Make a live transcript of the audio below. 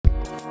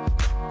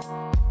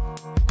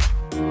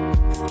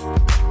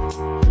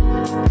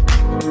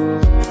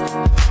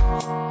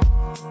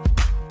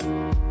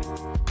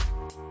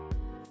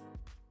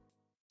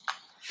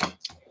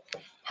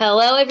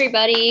Hello,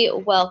 everybody.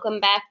 Welcome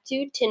back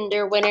to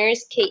Tinder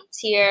Winners. Kate's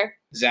here.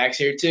 Zach's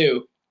here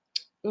too.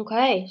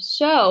 Okay,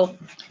 so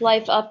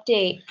life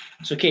update.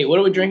 So, Kate, what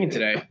are we drinking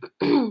today?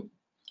 That's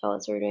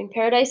what we're doing.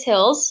 Paradise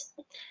Hills.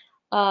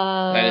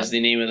 That is the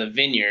name of the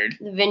vineyard.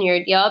 The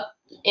vineyard, yep,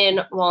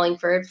 in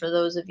Wallingford, for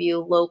those of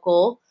you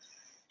local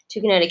to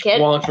Connecticut.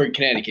 Wallingford,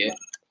 Connecticut.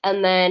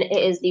 And then it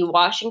is the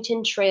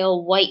Washington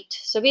Trail White.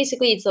 So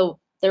basically, it's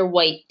their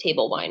white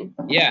table wine.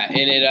 Yeah,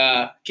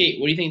 and Kate,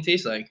 what do you think it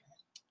tastes like?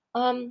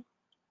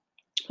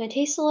 It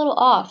tastes a little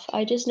off.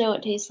 I just know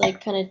it tastes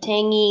like kind of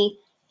tangy,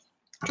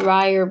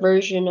 drier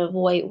version of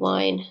white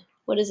wine.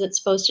 What is it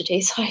supposed to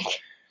taste like?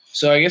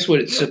 So I guess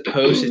what it's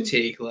supposed to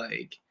take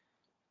like,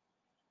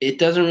 it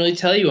doesn't really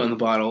tell you on the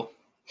bottle.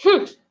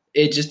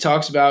 It just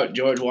talks about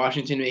George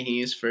Washington making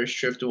his first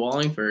trip to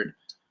Wallingford,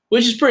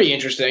 which is pretty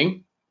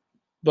interesting,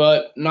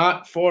 but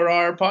not for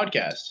our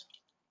podcast.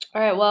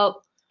 All right,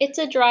 well, it's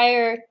a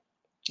drier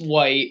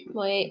white, a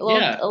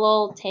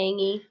little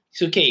tangy.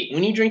 So, Kate,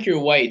 when you drink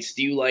your whites,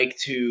 do you like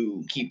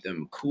to keep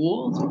them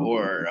cooled,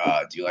 or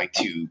do you like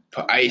to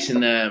put ice in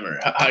them, or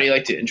how do you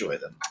like to enjoy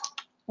them?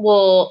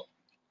 Well,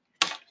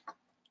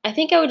 I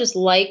think I would just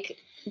like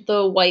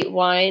the white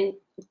wine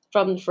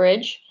from the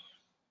fridge,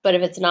 but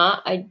if it's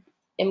not, I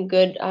am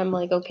good. I'm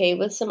like okay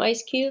with some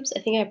ice cubes. I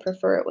think I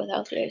prefer it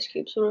without the ice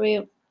cubes. What about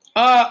you?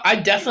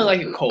 I definitely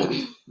like it cold.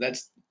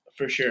 That's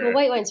for sure. Well,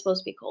 white wine's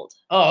supposed to be cold.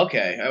 Oh,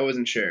 okay. I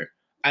wasn't sure.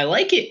 I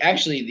like it,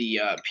 actually, the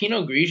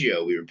Pinot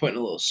Grigio, we were putting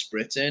a little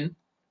spritz in.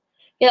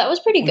 Yeah, that was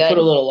pretty good. We put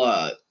a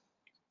little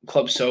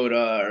club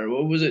soda, or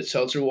what was it,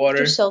 seltzer water?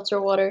 Just seltzer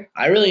water.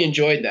 I really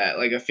enjoyed that.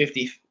 Like a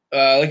 2/3,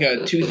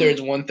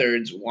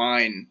 1/3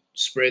 wine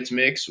spritz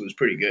mix was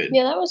pretty good.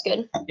 Yeah, that was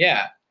good.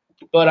 Yeah,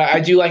 but I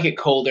do like it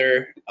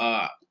colder.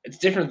 It's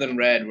different than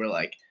red, where,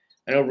 like,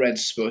 I know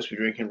red's supposed to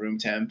be drinking room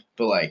temp,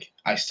 but, like,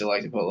 I still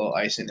like to put a little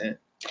ice in it.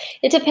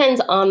 It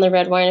depends on the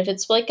red wine. If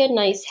it's like a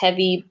nice,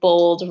 heavy,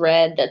 bold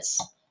red that's,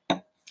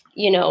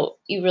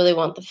 you really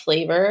want the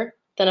flavor,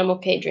 then I'm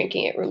okay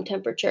drinking at room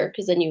temperature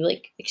because then you,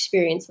 like,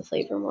 experience the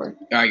flavor more.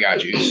 I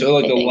got you. So,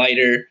 like,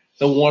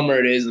 the warmer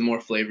it is, the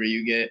more flavor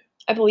you get.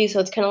 I believe so.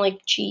 It's kind of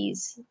like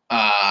cheese.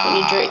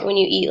 When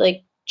you eat,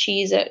 like,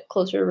 cheese at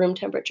closer to room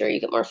temperature,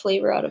 you get more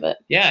flavor out of it.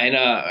 Yeah, and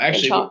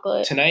actually,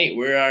 chocolate. Tonight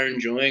we are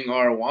enjoying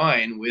our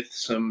wine with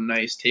some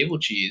nice table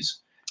cheese.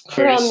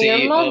 From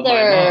your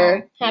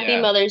mother. Happy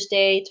Mother's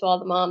Day to all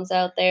the moms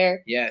out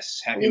there.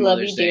 Yes, happy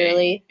Mother's Day. We love you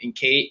dearly. And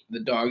Kate,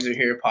 the dogs are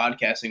here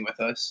podcasting with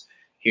us,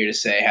 here to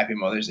say Happy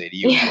Mother's Day to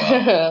you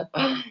as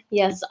well.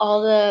 Yes,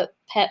 all the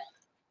pet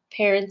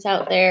parents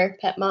out there,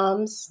 pet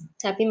moms,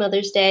 happy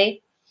Mother's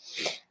Day.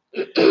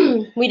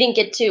 We didn't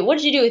get to. What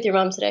did you do with your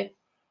mom today?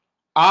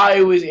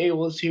 I was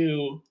able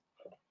to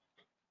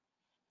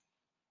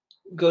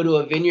go to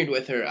a vineyard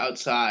with her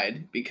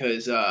outside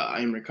because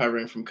I'm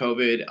recovering from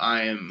COVID.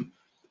 I am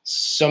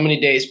so many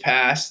days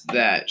past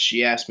that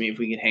she asked me if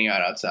we could hang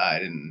out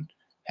outside and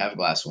have a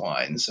glass of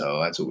wine.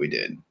 So that's what we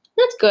did.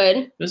 That's good.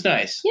 It was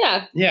nice.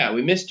 Yeah. Yeah,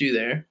 we missed you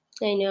there.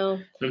 I know.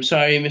 I'm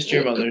sorry you missed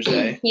your Mother's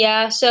Day.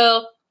 Yeah,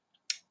 so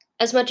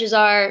as much as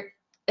our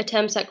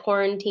attempts at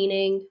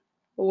quarantining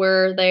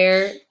were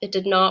there, it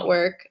did not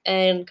work.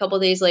 And a couple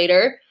of days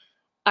later,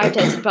 I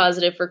tested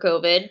positive for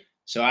COVID.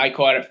 So I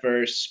caught it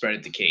first, spread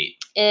it to Kate.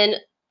 And,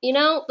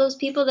 those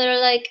people that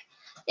are like,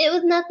 it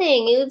was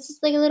nothing. It was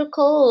just like a little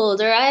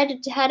cold, or I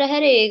had a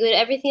headache, but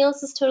everything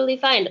else is totally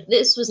fine.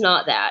 This was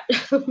not that.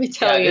 Let me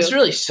tell you. This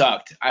really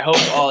sucked. I hope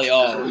all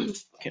y'all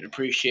can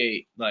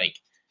appreciate, like,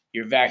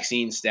 your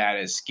vaccine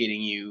status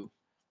getting you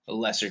a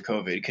lesser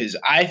COVID, because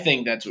I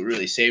think that's what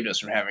really saved us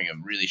from having a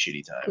really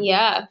shitty time.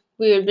 Yeah,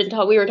 we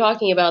were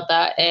talking about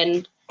that,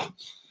 and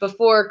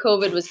before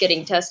COVID was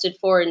getting tested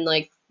for in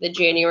like the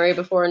January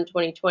before in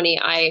 2020,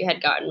 I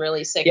had gotten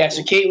really sick. Yeah,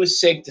 so Kate was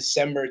sick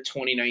December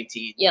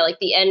 2019. Yeah, like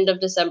the end of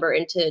December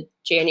into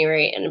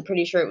January, and I'm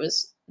pretty sure it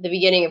was the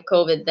beginning of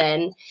COVID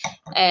then.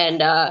 And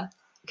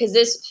because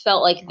this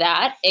felt like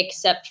that,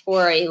 except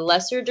for a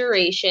lesser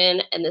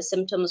duration, and the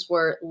symptoms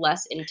were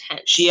less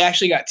intense. She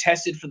actually got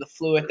tested for the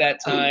flu at that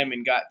time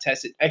and got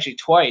tested actually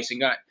twice and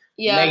got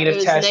negative it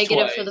was test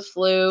negative twice. For the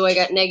flu. I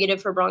got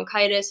negative for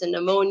bronchitis and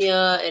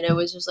pneumonia, and it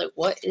was just like,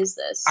 what is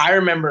this? I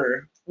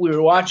remember we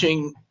were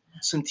watching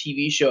some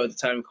TV show at the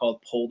time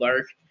called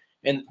Poldark,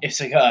 and it's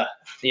like a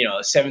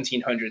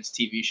 1700s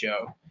TV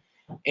show,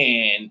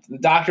 and the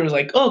doctor was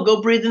like, "Oh,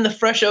 go breathe in the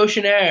fresh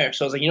ocean air."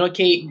 So I was like, "You know what,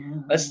 Kate?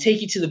 Let's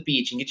take you to the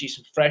beach and get you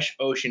some fresh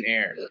ocean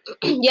air."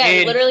 Yeah,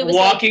 and literally was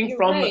walking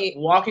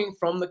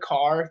from the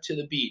car to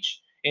the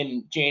beach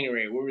in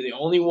January. We were the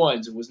only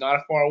ones. It was not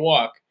a far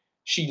walk.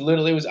 She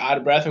literally was out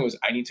of breath and was,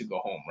 "I need to go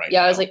home right now."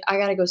 Yeah, I was like, "I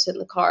gotta go sit in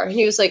the car," and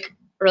he was like,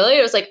 "Really?"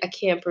 I was like, "I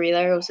can't breathe.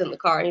 I gotta go sit in the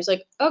car," and he was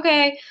like,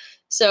 "Okay."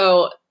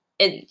 So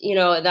it,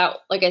 that,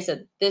 like I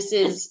said,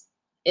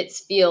 it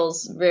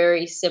feels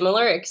very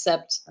similar,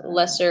 except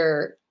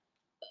lesser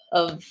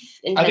of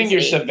intensity. I think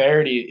your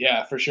severity,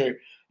 yeah, for sure.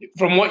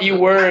 From what you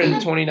were in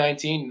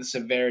 2019, the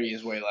severity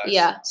is way less.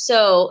 Yeah.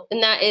 So,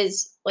 and that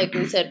is, like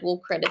we said, we'll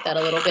credit that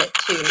a little bit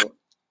to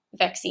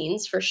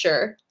vaccines for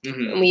sure.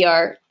 Mm-hmm. And we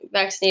are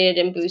vaccinated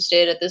and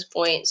boosted at this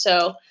point.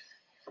 So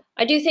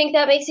I do think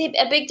that makes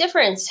a big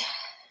difference.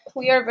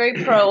 We are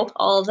very pro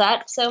all of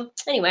that. So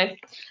anyway.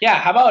 Yeah,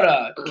 how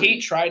about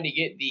Kate tried to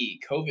get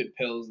the COVID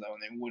pills though,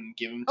 and they wouldn't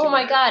give them to her. Oh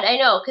my God, I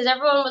know, because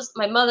everyone was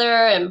my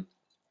mother and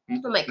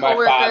my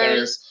coworkers.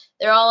 Father.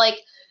 They're all like,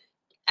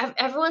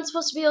 everyone's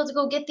supposed to be able to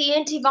go get the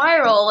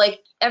antiviral. Like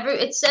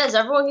it says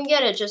everyone can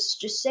get it.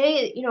 Just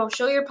say,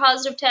 show your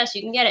positive test,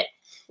 you can get it.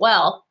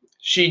 Well,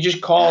 she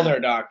just called her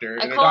doctor,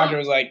 and her doctor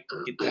was like,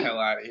 "Get the hell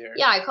out of here."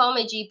 Yeah, I called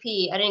my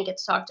GP. I didn't get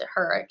to talk to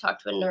her. I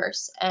talked to a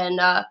nurse, and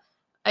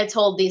I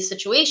told the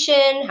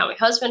situation, how my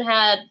husband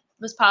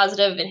was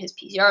positive, and his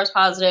PCR was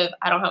positive.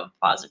 I don't have a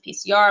positive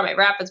PCR. My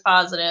rapid's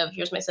positive.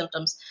 Here's my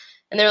symptoms,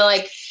 and they're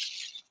like,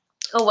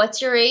 "Oh,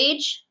 what's your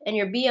age? And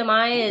your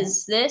BMI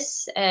is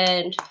this."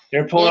 And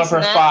they're pulling up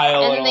her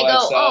file, and then they go,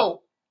 stuff.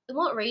 "Oh,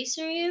 what race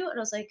are you?" And I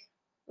was like,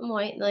 "I'm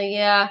white." And like,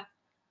 yeah,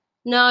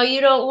 no, you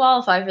don't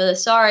qualify for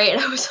this. Sorry.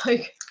 And I was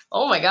like,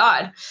 oh my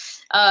God.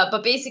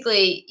 But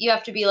basically, you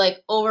have to be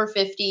like over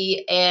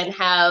 50 and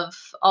have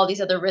all these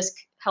other risk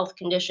health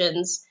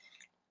conditions.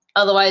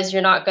 Otherwise,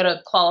 you're not going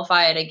to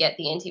qualify to get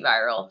the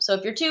antiviral. So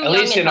if you're too young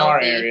and healthy, our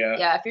area.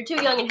 Yeah, if you're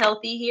too young and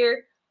healthy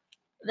here,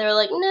 they're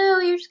like, no,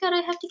 you're just going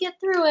to have to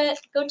get through it.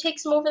 Go take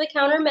some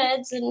over-the-counter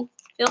meds and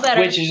feel better.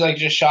 Which is like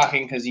just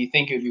shocking because you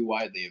think it would be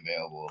widely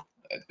available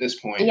at this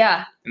point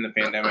in the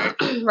pandemic.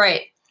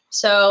 Right.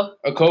 So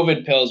a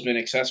COVID pill has been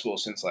accessible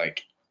since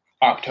like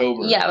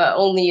October. Yeah, but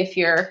only if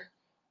you're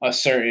a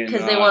certain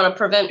because they want to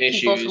prevent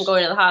people from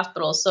going to the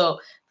hospital. So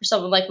for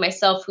someone like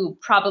myself who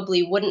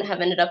probably wouldn't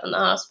have ended up in the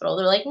hospital,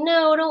 they're like,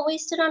 no, don't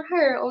waste it on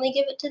her. Only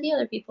give it to the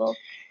other people.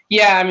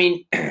 Yeah, I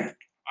mean,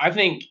 I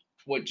think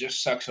what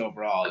just sucks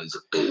overall is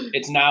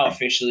it's now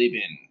officially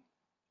been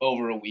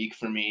over a week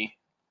for me.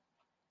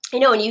 I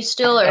know, and you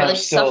still are like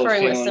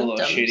suffering with symptoms.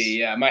 A little shitty.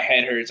 Yeah, my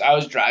head hurts. I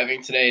was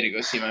driving today to go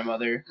see my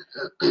mother,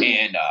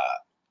 and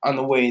on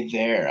the way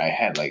there, I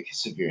had like a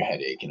severe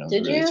headache, and I was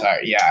really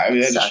tired. Yeah, I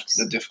had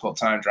a difficult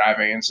time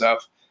driving and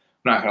stuff.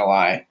 I'm not gonna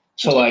lie.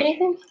 So like,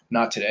 anything?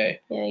 Not today.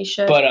 Yeah, you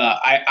should. But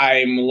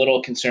I'm a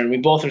little concerned. We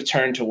both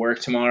return to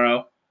work tomorrow.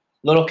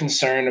 A little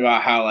concerned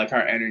about how like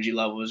our energy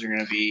levels are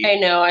gonna be. I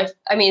know.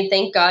 I mean,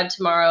 thank God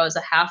tomorrow is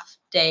a half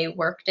day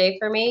work day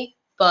for me,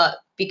 but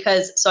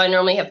so I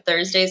normally have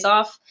Thursdays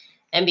off.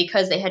 And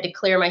because they had to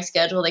clear my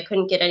schedule, they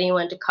couldn't get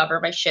anyone to cover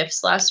my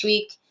shifts last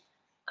week.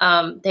 They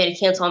had to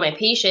cancel all my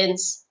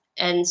patients.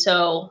 And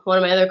so one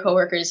of my other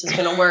coworkers is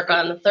going to work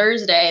on the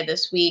Thursday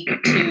this week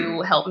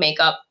to help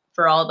make up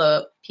for all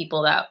the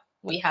people that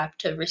we have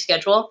to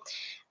reschedule.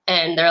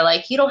 And they're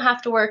like, you don't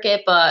have to work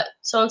it, but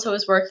so-and-so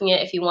is working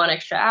it if you want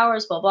extra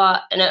hours, blah,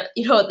 blah. And,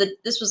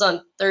 this was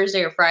on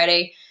Thursday or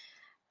Friday.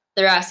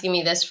 They're asking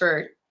me this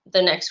for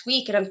the next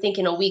week, and I'm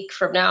thinking a week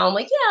from now, I'm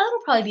like, yeah,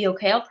 that'll probably be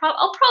okay.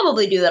 I'll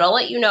probably do that. I'll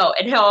let you know.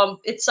 And now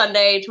it's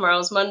Sunday,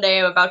 tomorrow's Monday.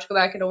 I'm about to go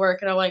back into work,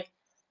 and I'm like,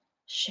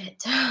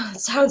 shit, it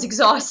sounds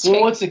exhausting.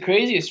 Well, what's the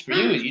craziest for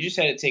you is you just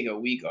had to take a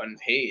week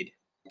unpaid.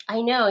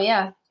 I know,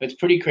 yeah. It's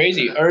pretty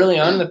crazy. Early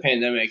on in the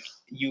pandemic,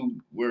 you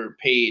were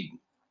paid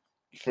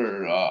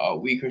for a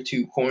week or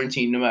two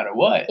quarantine no matter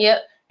what.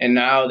 Yep. And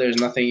now there's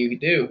nothing you can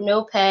do.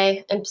 No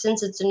pay. And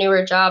since it's a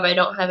newer job, I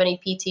don't have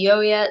any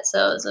PTO yet,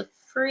 so it's a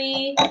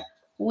free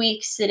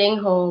week sitting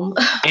home.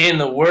 And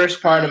the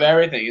worst part of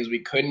everything is we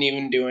couldn't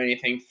even do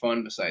anything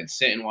fun besides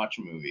sit and watch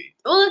a movie.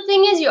 Well, the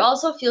thing is, you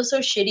also feel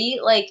so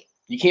shitty. Like,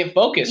 you can't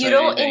focus. You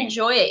don't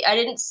enjoy it. I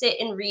didn't sit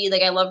and read.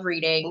 Like, I love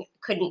reading.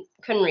 Couldn't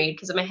read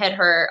because my head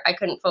hurt. I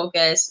couldn't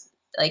focus.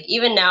 Like,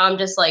 even now, I'm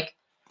just like,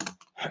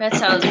 that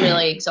sounds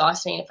really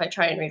exhausting. If I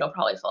try and read, I'll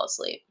probably fall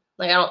asleep.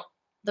 Like,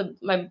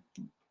 my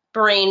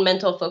brain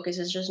mental focus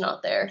is just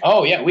not there.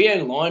 Oh yeah, we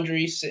had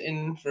laundry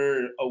sitting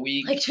for a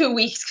week, like 2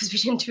 weeks, because we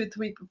didn't do it the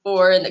week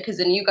before, and because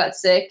then you got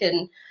sick,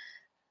 and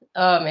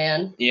oh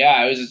man.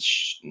 Yeah, it was a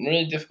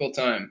really difficult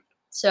time.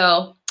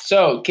 So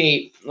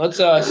Kate, let's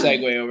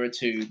segue over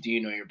to Do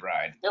You Know Your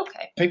Bride?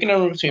 Okay. Pick a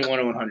number between 1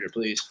 and 100,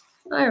 please.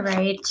 All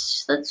right,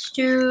 let's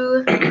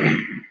do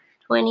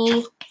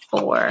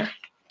 24.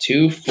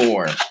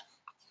 24.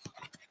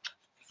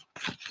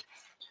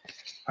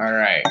 All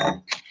right.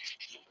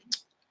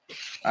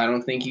 I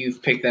don't think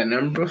you've picked that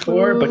number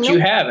before, but you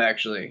have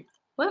actually.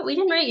 What? You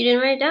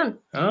didn't write it down.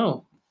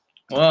 Oh,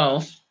 well.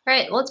 All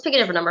right, well, let's pick a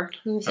different number.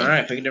 All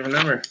right, pick a different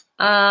number.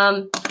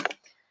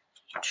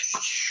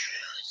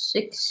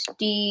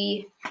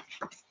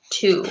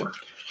 62.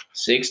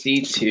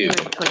 62.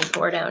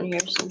 24 down here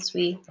since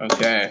we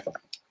did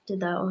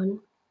that one.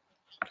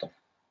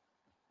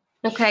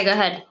 Okay, go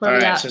ahead. All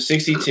right, so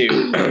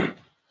 62.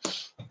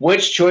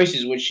 Which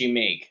choices would she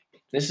make?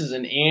 This is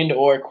an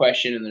and/or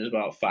question, and there's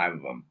about 5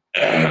 of them.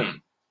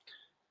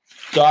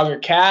 Dog or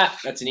cat?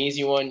 That's an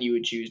easy one. You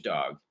would choose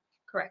dog.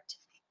 Correct.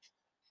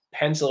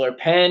 Pencil or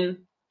pen?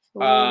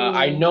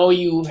 I know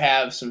you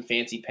have some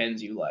fancy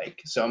pens you like,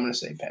 so I'm going to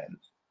say pen.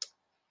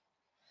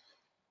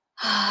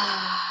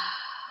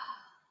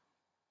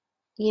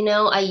 You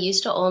know, I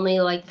used to only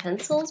like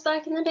pencils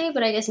back in the day,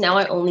 but I guess now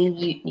I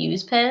only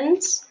use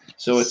pens.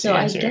 So what's the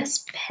answer? I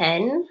guess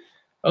pen.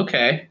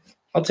 Okay,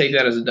 I'll take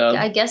that as a dub.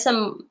 I guess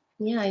I'm.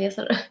 Yeah, I guess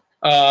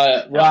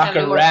I rock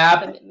or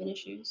rap? Commitment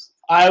issues.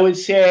 I would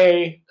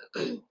say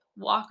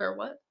walk or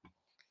what?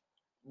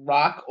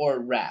 Rock or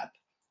rap.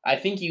 I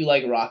think you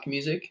like rock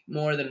music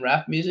more than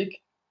rap music.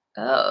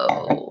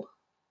 Oh.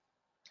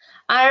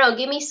 I don't know.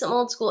 Give me some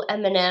old school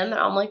Eminem, and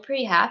I'm like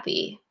pretty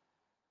happy.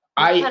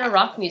 What kind of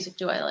rock music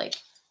do I like?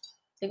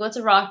 Like, what's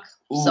a rock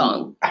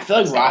song? I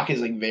feel like rock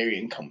is like very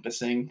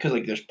encompassing because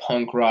like there's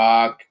punk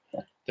rock,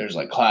 there's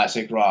like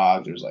classic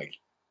rock, there's like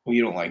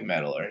you don't like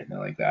metal or anything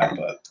like that,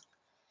 but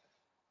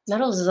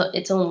metal is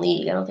its own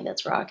league. I don't think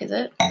that's rock, is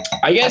it?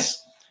 I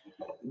guess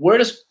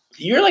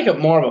you're like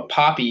more of a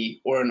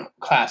poppy or an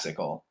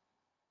classical,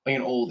 like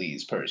an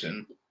oldies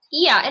person.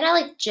 Yeah, and I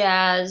like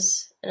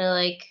jazz, and I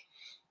like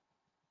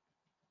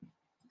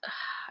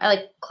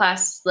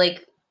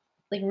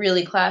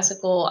really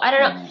classical. I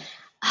don't know.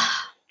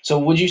 So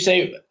would you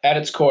say at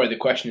its core the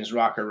question is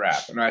rock or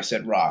rap? And I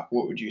said rock.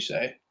 What would you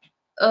say?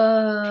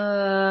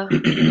 I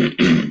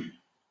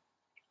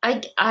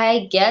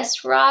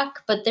guess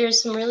rock, but there's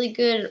some really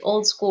good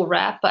old school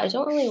rap, but I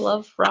don't really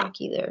love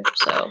rock either.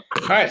 So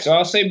all right, so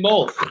I'll say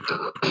both.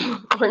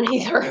 or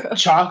neither.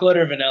 Chocolate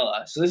or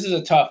vanilla. So this is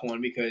a tough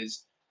one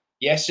because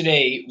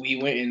yesterday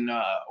we went and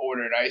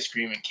ordered ice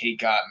cream and Kate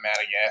got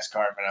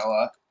Madagascar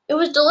vanilla. It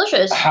was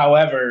delicious.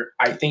 However,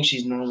 I think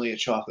she's normally a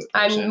chocolate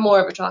person. I'm more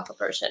of a chocolate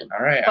person.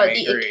 All right, but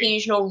the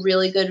occasional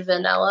really good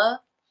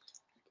vanilla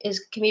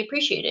can be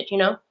appreciated, you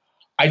know?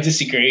 I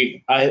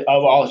disagree. I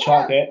love all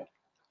chocolate.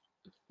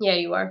 Yeah,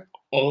 you are.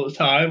 All the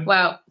time.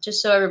 Wow.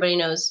 Just so everybody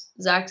knows,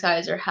 Zach's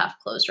eyes are half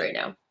closed right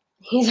now.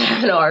 He's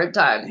having a hard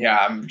time. Yeah,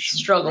 I'm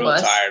real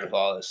tired with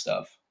all this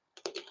stuff.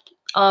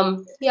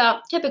 Yeah,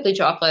 typically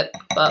chocolate,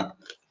 but.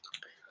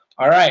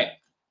 All right.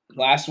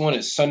 Last one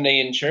is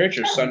Sunday in church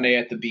or Sunday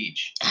at the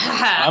beach.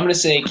 I'm going to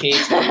say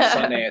Kate's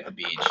Sunday at the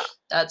beach.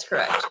 That's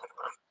correct.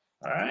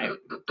 All right.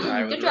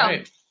 I was Good job.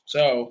 right.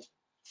 So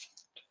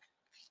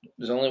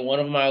there's only one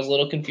of them I was a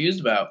little confused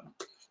about.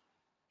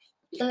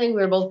 I think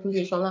we were both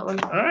confused on that one.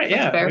 All right,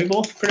 yeah. We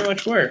both pretty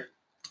much were.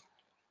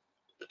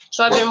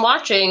 So I've been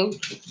watching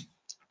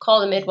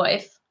Call the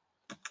Midwife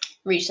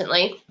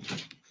recently.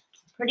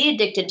 Pretty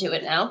addicted to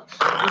it now.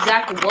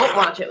 Zach won't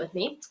watch it with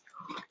me.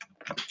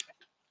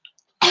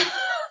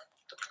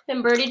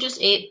 And Birdie just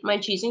ate my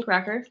cheese and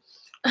cracker.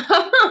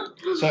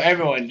 So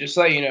everyone, just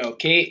to let you know,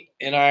 Kate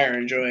and I are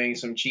enjoying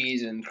some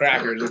cheese and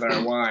crackers with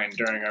our wine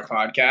during our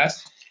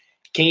podcast.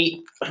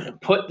 Kate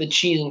put the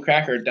cheese and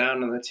cracker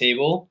down on the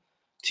table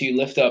to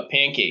lift up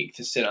Pancake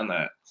to sit on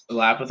that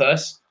lap with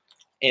us.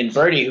 And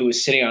Birdie, who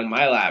was sitting on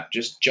my lap,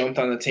 just jumped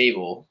on the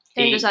table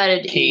and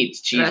decided to Kate's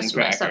eat cheese and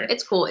cracker.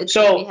 It's cool.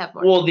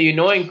 Well, the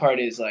annoying part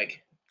is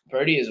like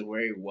Birdie is a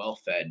very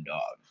well-fed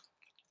dog.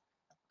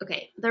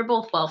 Okay, they're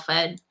both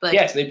well-fed, but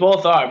yes, they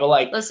both are. But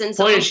like, listen,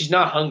 point is, she's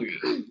not hungry.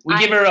 We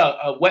give her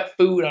a wet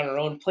food on her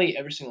own plate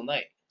every single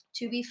night.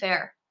 To be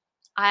fair,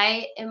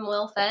 I am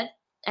well-fed,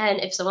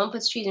 and if someone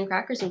puts cheese and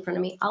crackers in front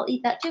of me, I'll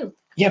eat that too.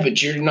 Yeah,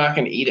 but you're not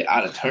going to eat it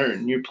out of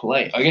turn. You're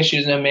polite. I guess she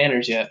doesn't have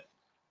manners yet.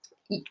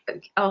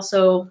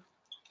 Also,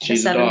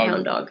 she's a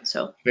 7-pound dog,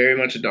 so very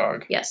much a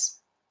dog. Yes.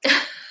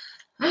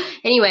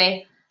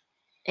 Anyway.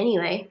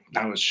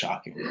 That was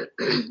shocking.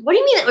 What do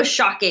you mean it was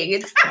shocking?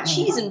 It's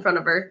cheese in front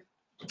of her.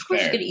 Of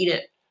course she's gonna eat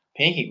it.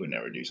 Pancake would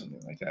never do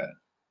something like that.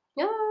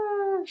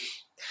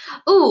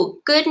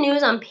 Ooh, good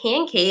news on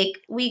Pancake.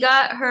 We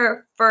got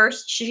her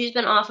first. She's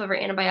been off of her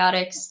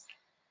antibiotics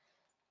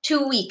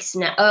 2 weeks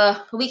now.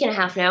 A week and a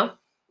half now.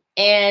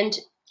 And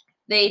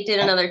they did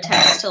another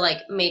test to like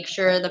make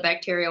sure the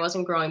bacteria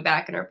wasn't growing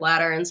back in her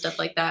bladder and stuff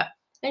like that.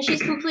 And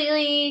she's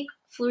completely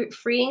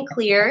free and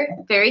clear,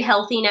 very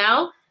healthy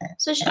now.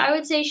 So I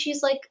would say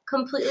she's like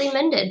completely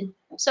mended.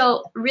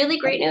 So really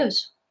great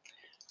news.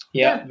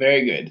 Yeah,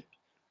 very good.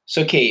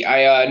 So Kate,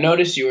 I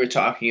noticed you were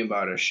talking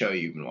about a show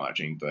you've been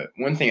watching, but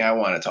one thing I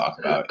want to talk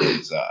about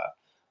is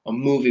a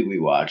movie we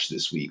watched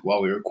this week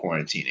while we were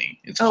quarantining.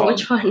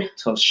 Which one?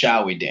 It's called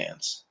Shall We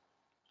Dance?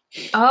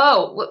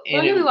 Oh,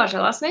 when did we watch it?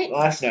 Last night?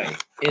 Last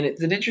night. And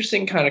it's an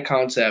interesting kind of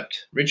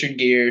concept. Richard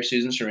Gere,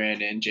 Susan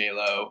Sarandon,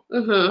 J-Lo,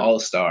 all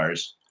the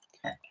stars.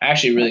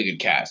 Actually, really good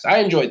cast. I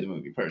enjoyed the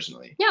movie,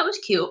 personally. Yeah, it was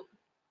cute.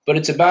 But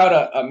it's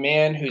about a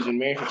man who's been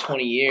married for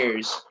 20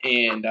 years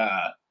and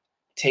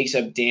takes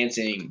up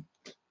dancing.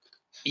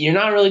 You're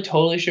not really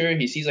totally sure.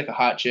 He sees like a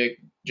hot chick,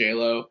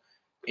 J-Lo,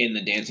 in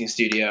the dancing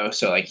studio.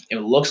 So like it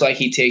looks like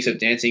he takes up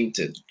dancing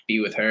to be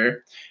with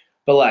her.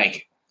 But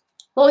like...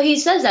 Well, he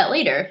says that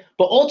later.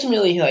 But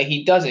ultimately, like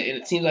he doesn't. And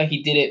it seems like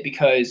he did it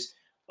because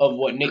of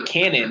what Nick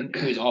Cannon,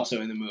 who is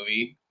also in the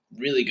movie,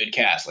 really good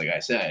cast, like I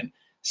said,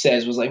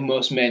 says was like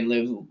most men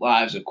live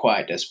lives of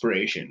quiet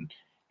desperation.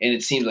 And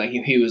it seems like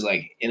he was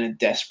like in a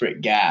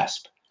desperate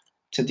gasp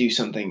to do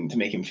something to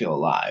make him feel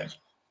alive.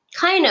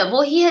 Kind of.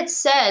 Well, he had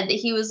said that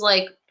he was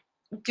like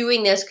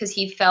doing this because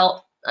he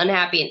felt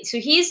unhappy. So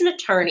he's an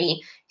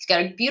attorney. He's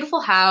got a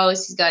beautiful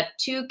house. He's got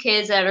 2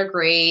 kids that are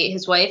great.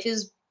 His wife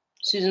is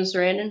Susan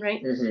Sarandon,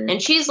 right? Mm-hmm.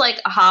 And she's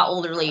like a hot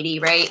older lady,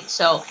 right?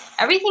 So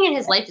everything in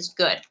his life is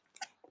good.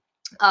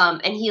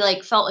 And he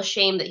like felt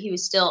ashamed that he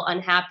was still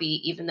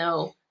unhappy, even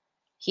though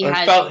he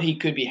felt he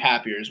could be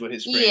happier is what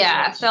his phrase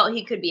was. felt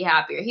he could be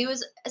happier. He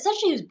was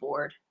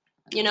bored.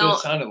 You That's know, what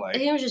it sounded like.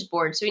 he was just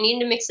bored, so he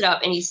needed to mix it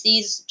up. And he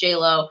sees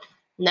J-Lo,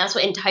 and that's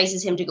what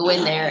entices him to go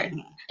in there.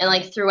 And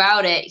like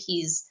throughout it,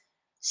 he's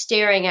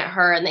staring at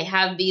her, and they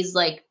have these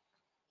like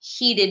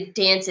heated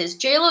dances.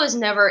 J-Lo is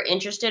never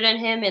interested in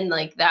him in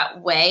like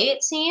that way,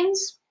 it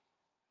seems.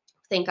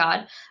 Thank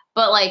God.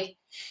 But like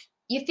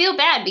you feel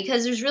bad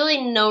because there's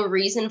really no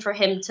reason for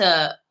him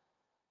to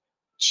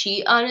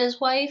cheat on his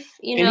wife,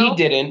 you know? And he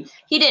didn't.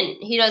 He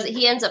didn't.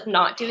 He ends up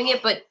not doing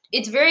it, but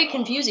it's very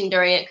confusing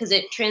during it because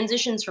it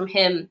transitions from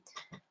him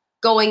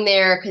going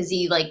there because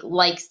he like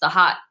likes the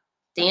hot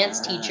dance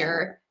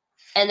teacher,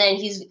 and then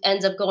he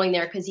ends up going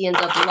there because he ends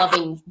up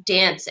loving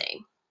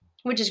dancing,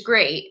 which is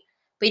great.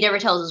 But he never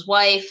tells his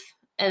wife,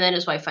 and then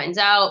his wife finds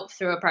out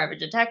through a private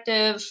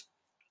detective,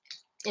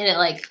 and it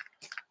like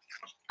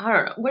I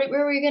don't know. Where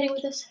were you getting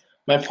with this?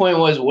 My point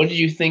was, what did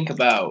you think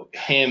about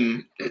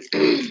him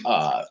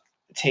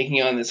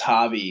taking on this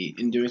hobby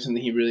and doing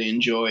something he really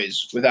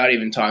enjoys without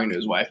even talking to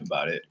his wife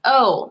about it?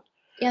 Oh,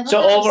 yeah.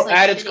 So over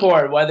at its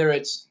core, whether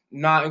it's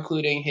not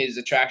including his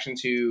attraction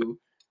to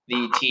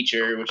the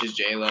teacher, which is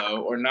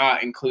J-Lo, or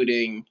not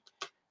including,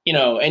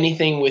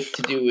 anything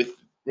to do with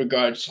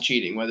regards to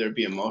cheating, whether it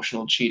be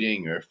emotional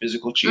cheating or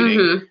physical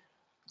cheating,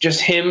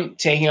 just him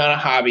taking on a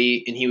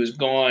hobby, and he was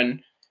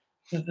gone.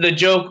 The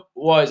joke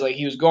was like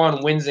he was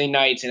gone Wednesday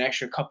nights an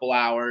extra couple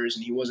hours,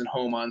 and he wasn't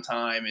home on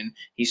time, and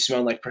he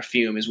smelled like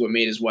perfume is what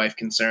made his wife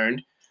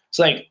concerned. It's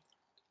like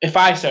if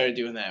I started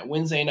doing that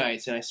Wednesday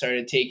nights and I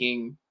started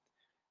taking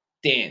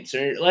dance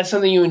or that's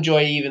something you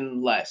enjoy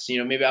even less.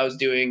 Maybe I was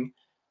doing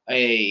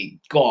a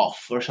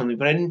golf or something,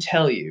 but I didn't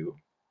tell you.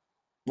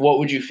 What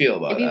would you feel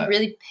about that? I'd be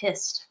really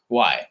pissed.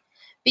 Why?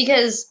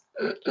 Because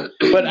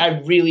but I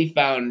really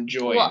found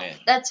joy in it.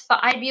 That's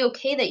I'd be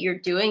okay that you're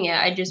doing it.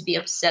 I'd just be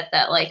upset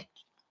that like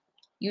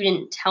you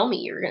didn't tell me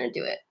you were gonna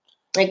do it.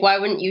 Like, why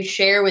wouldn't you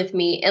share with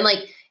me? And like,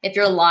 if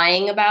you're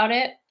lying about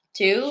it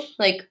too,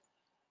 like,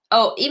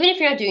 oh, even if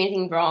you're not doing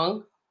anything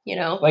wrong,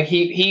 like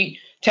he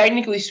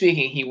technically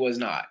speaking, he was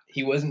not.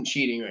 He wasn't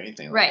cheating or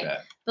anything like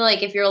that. But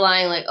like, if you're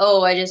lying, like,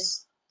 oh, I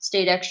just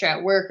stayed extra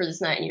at work or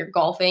this night, and you're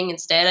golfing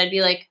instead, I'd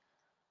be like,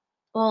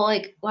 well,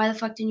 like, why the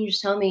fuck didn't you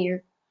just tell me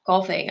you're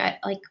golfing? I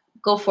like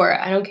go for it.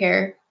 I don't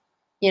care.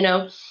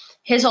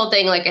 His whole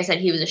thing, like I said,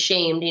 he was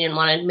ashamed. He didn't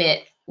want to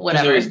admit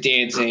whatever. He was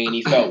dancing, and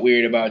he felt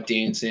weird about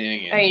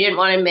dancing. And he didn't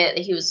want to admit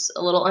that he was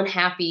a little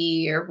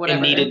unhappy or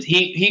whatever. And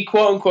he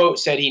quote unquote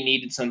said he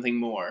needed something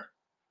more.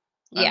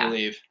 I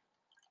believe.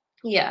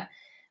 Yeah,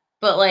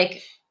 but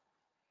like,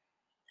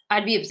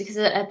 I'd be because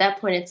at that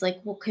point it's like,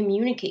 well,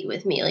 communicate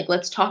with me. Like,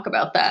 let's talk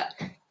about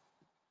that.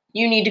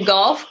 You need to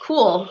golf?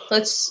 Cool.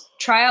 Let's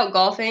try out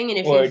golfing, and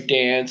if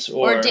dance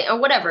or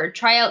whatever,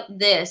 try out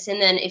this,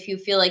 and then if you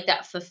feel like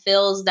that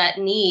fulfills that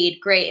need,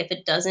 great. If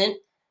it doesn't,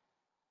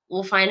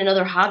 we'll find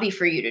another hobby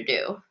for you to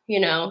do.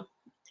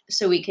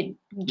 So we could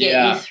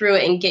get you through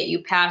it and get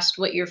you past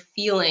what you're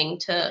feeling.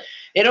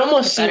 It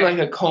almost seemed like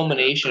a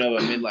culmination of a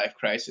midlife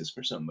crisis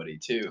for somebody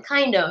too.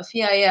 Kind of,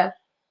 yeah.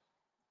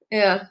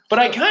 But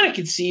I kind of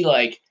could see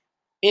like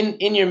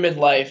in your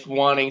midlife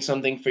wanting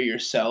something for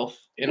yourself.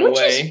 Which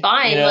is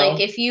fine. Like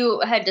if you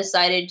had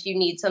decided you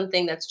need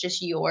something that's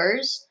just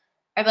yours,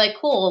 I'd be like,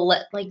 cool,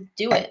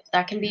 do it.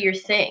 That can be your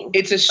thing.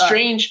 It's a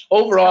strange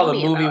overall. The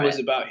movie was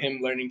about him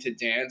learning to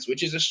dance,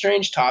 which is a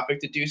strange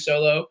topic to do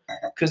solo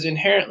because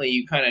inherently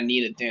you kind of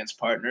need a dance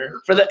partner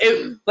for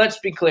let's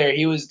be clear,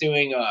 he was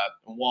doing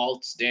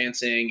waltz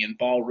dancing and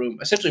ballroom,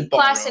 essentially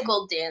ballroom.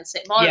 Classical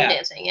dancing, ballroom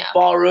dancing, yeah.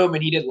 Ballroom,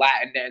 and he did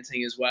Latin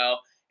dancing as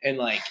well. And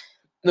like,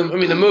 the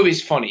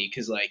movie's funny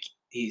because like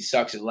he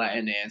sucks at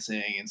Latin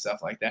dancing and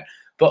stuff like that.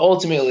 But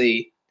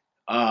ultimately,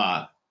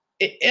 I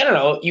don't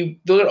know.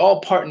 Those are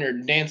all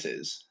partnered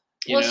dances.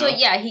 So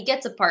yeah, he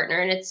gets a partner,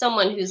 and it's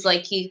someone who's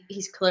like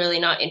he's clearly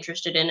not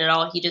interested in it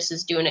all. He just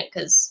is doing it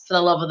because for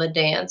the love of the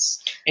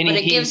dance. And but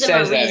it gives him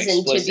a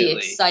reason to be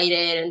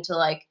excited and to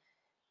like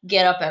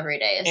get up every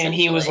day. And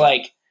he was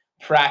like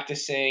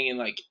practicing, and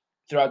like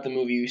throughout the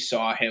movie, you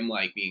saw him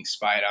like being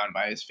spied on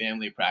by his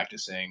family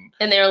practicing.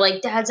 And they were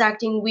like, "Dad's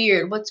acting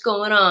weird. What's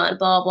going on?"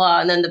 Blah blah.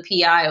 And then the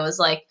PI was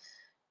like,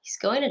 he's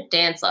going to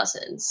dance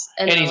lessons.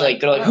 And he's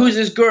they're like, who's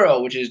this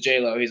girl? Which is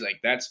J-Lo. He's like,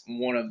 that's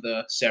one of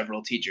the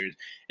several teachers.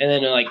 And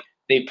then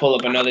they pull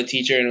up another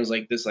teacher, and it was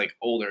like this like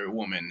older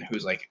woman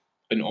who's like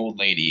an old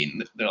lady,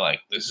 and they're like,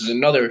 this is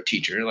another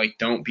teacher. Like,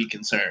 don't be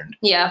concerned.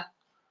 Yeah,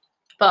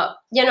 but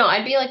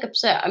I'd be like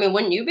upset. I mean,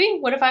 wouldn't you be?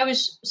 What if I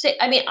was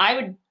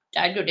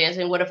I'd go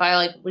dancing. What if I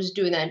like was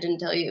doing that and didn't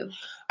tell you?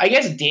 I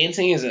guess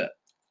dancing is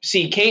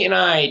Kate and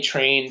I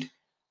trained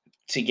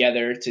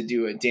together to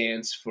do a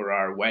dance for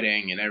our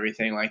wedding and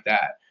everything like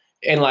that.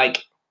 And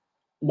like,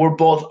 we're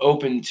both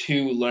open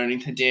to learning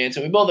to dance,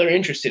 and we both are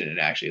interested in it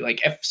actually.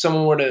 Like if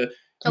someone were to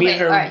Me and Okay,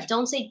 her. all right.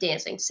 Don't say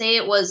dancing. Say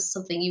it was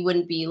something you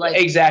wouldn't be like.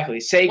 Exactly.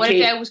 Say What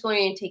Kate, if I was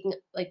going and taking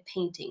like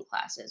painting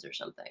classes or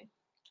something?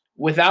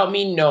 without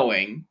me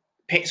knowing.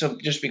 So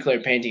just to be clear,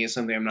 painting is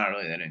something I'm not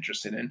really that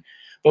interested in.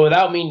 But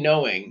without me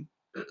knowing,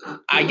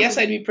 I guess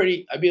I'd be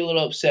a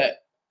little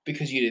upset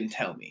because you didn't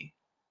tell me.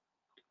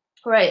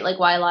 Right, like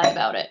why lie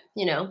about it,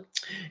 you know?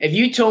 If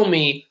you told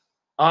me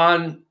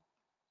on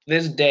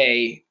this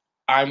day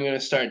I'm going to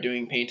start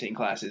doing painting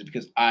classes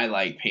because I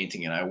like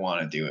painting and I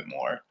want to do it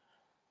more,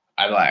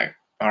 I'm like,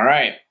 all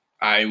right,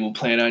 I will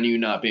plan on you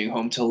not being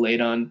home till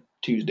late on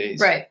Tuesdays.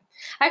 Right.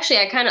 Actually,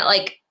 I kind of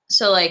like,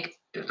 so like,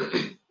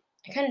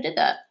 I kind of did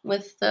that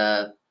with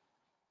the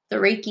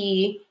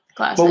Reiki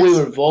classes. But we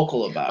were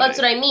vocal about Well, that's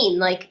it. what I mean.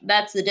 Like,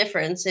 that's the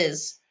difference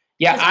is.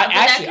 Yeah,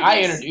 I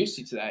been, introduced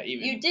you to that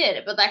even. You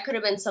did, but that could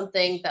have been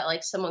something that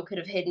like someone could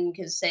have hidden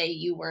because say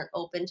you weren't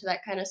open to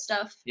that kind of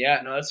stuff.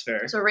 Yeah, no, that's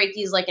fair. So Reiki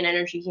is like an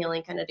energy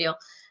healing kind of deal.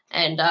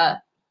 And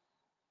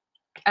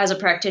as a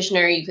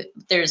practitioner,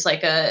 there's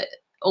like a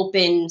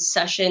open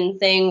session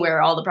thing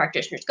where all the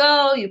practitioners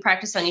go, you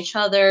practice on each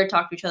other,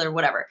 talk to each other,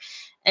 whatever.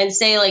 And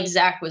say like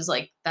Zach was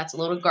like, that's a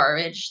load of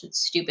garbage. That's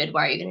stupid.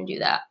 Why are you going to do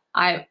that?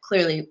 I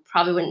clearly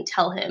probably wouldn't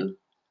tell him.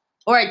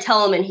 Or I'd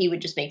tell him and he would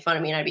just make fun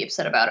of me and I'd be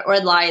upset about it. Or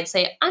I'd lie and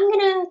say, I'm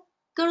going to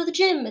go to the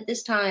gym at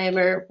this time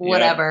or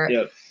whatever.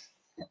 Yep.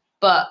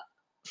 But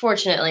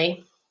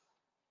fortunately,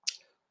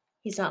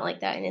 he's not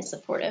like that and is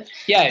supportive.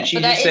 Yeah, and she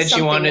just said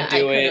she wanted to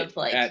do it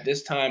like, at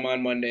this time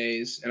on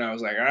Mondays. And I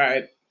was like, all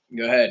right,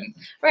 go ahead.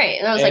 Right.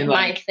 And that was like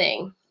my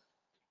thing.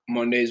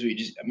 Mondays we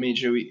just made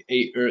sure we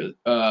ate early.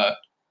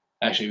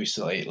 Actually, we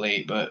still ate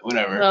late, but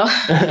whatever. Well,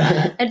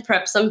 I'd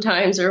prep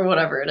sometimes or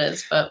whatever it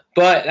is, but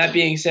that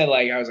being said,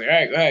 like I was like, all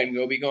right, go ahead and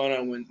go be going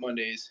on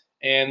Mondays,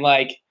 and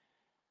like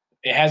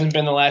it hasn't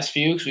been the last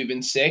few because we've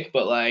been sick,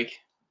 but like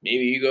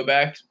maybe you go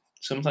back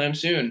sometime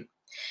soon.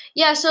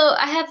 Yeah, so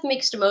I have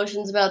mixed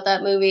emotions about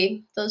that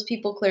movie. Those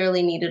people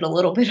clearly needed a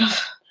little bit of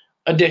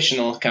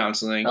additional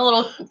counseling. A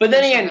little, but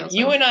then again, counseling.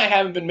 You and I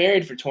haven't been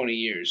married for 20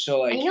 years,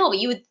 so like I know, but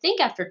you would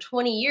think after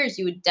 20 years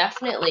you would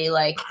definitely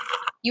like.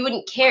 You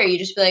wouldn't care. You'd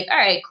just be like, all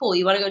right, cool.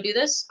 You want to go do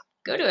this?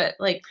 Go do it.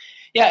 Like,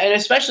 yeah. And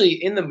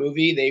especially in the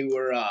movie, they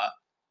were,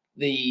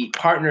 the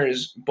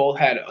partners both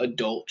had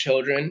adult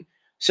children.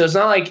 So it's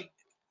not like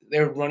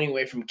they're running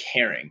away from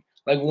caring.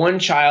 Like one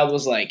child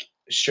was like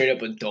straight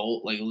up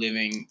adult, like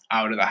living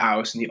out of the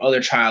house. And the other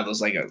child was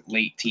like a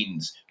late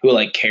teens who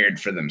like cared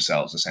for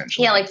themselves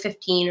essentially. Yeah. Like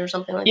 15 or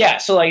something like that. Yeah.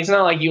 So like, it's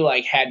not like you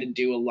like had to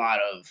do a lot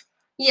of,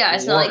 yeah.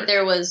 It's not like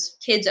there was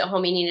kids at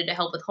home you needed to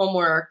help with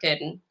homework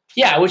and.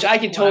 Yeah, which I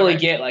could totally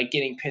get, like,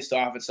 getting pissed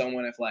off at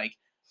someone if, like,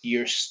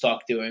 you're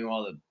stuck doing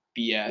all the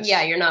BS.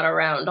 Yeah, you're not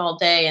around all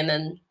day, and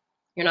then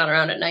you're not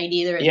around at night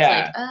either. It's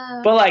yeah,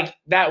 like, but, like,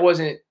 that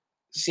wasn't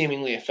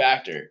seemingly a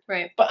factor.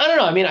 Right. But I don't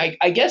know. I mean,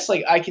 I guess,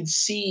 like, I could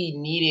see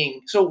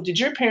needing – so did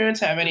your parents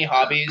have any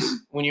hobbies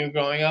when you were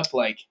growing up,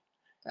 like,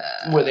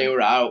 where they were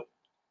out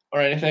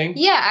or anything?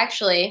 Yeah,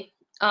 actually.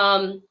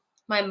 My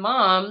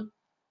mom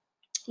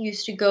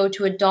used to go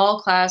to a doll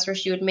class where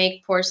she would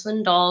make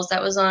porcelain dolls.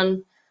 That was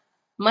on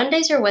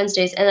Mondays or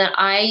Wednesdays. And then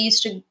I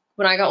used to,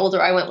 when I got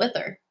older, I went with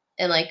her.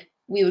 And like,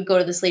 we would go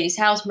to this lady's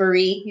house.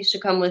 Marie used to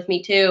come with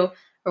me too,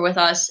 or with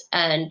us.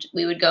 And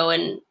we would go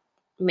and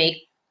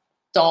make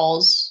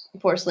dolls,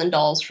 porcelain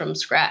dolls from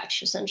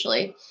scratch,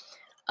 essentially.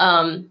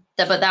 But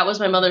that was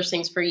my mother's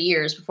things for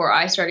years before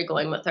I started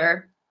going with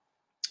her.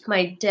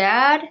 My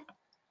dad,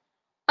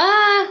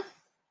 not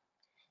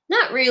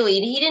really.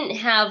 He didn't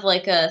have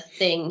like a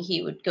thing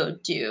he would go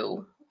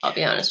do. I'll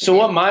be honest with you. So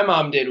what my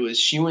mom did was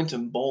she went to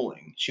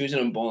bowling. She was in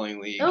a bowling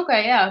league.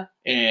 Okay, yeah.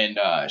 And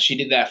she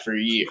did that for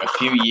a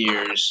few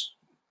years,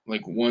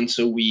 like once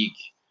a week,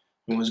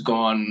 and was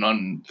gone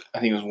on, I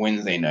think it was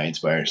Wednesday nights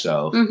by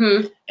herself.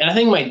 Mm-hmm. And I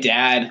think my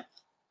dad...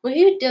 Well,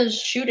 he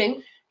does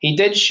shooting. He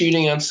did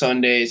shooting on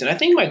Sundays. And I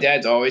think my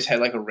dad's always had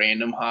like a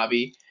random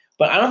hobby.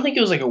 But I don't think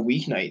it was like a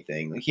weeknight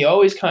thing. Like he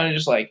always kind of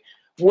just like...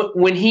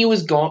 When he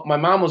was gone, my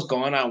mom was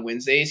gone on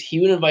Wednesdays,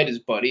 he would invite his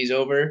buddies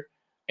over.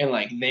 And,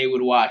 like, they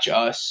would watch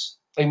us.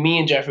 Like, me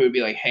and Jeffrey would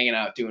be, like, hanging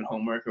out doing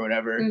homework or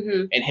whatever.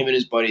 Mm-hmm. And him and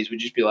his buddies would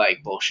just be,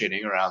 like,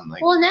 bullshitting around,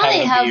 like, well, now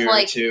they have,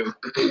 like,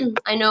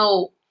 I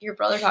know your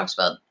brother talks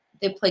about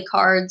they play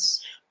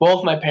cards.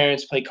 Both my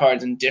parents play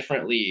cards in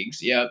different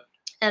leagues, yep.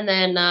 And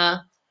then,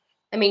 I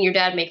mean, your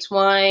dad makes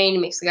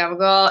wine, makes the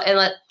gabagool,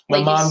 and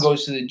my mom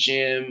goes to the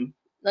gym.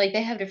 Like,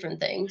 they have different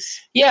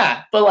things.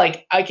 Yeah, but,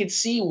 like, I could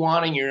see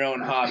wanting your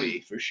own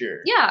hobby for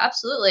sure. Yeah,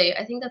 absolutely.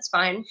 I think that's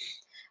fine.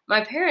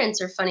 My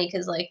parents are funny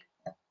because, like...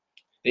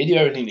 They do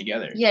everything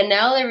together. Yeah,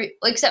 now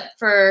except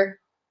for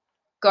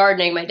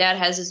gardening. My dad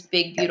has this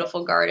big,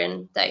 beautiful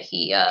garden that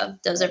he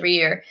does every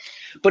year.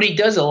 But he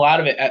does a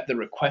lot of it at the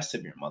request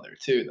of your mother,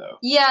 too, though.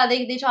 Yeah,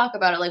 they talk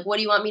about it. Like, what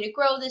do you want me to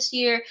grow this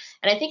year?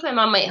 And I think my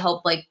mom might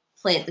help, like,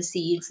 plant the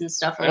seeds and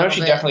stuff. I know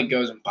she definitely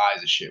goes and buys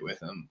the shit with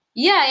them.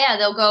 Yeah,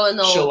 they'll go and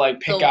she'll, like,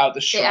 pick out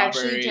the strawberries.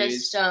 They actually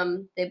just,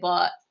 they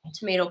bought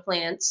tomato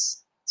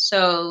plants.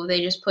 So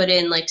they just put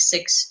in like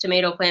 6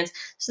 tomato plants.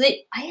 So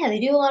they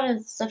do a lot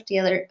of stuff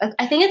together.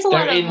 I think it's a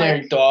lot They're of in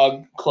their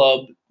dog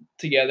club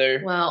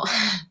together. well,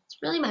 it's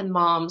really my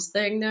mom's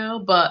thing now,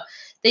 but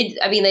they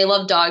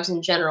love dogs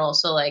in general.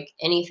 So like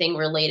anything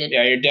related.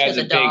 Yeah, your dad's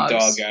to a the big dogs,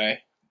 dog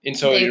guy, and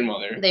so is your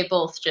mother. They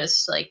both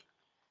just like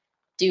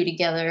do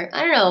together.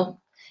 I don't know.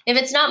 If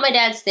it's not my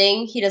dad's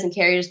thing, he doesn't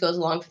care. He just goes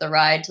along for the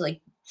ride to like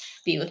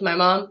be with my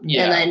mom.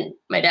 Yeah. And then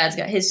my dad's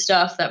got his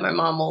stuff that my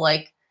mom will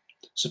like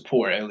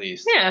support at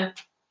least. Yeah.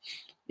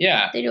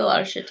 Yeah. They do a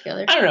lot of shit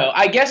together. I don't know.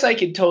 I guess I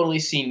could totally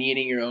see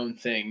needing your own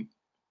thing.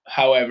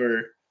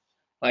 However,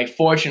 like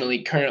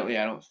fortunately, currently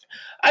I don't.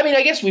 I mean,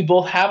 I guess we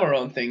both have our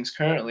own things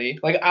currently.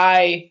 Like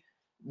I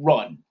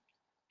run,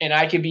 and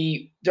I could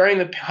be during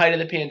the height of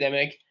the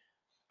pandemic.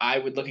 I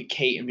would look at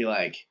Kate and be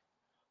like,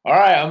 all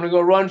right, I'm going to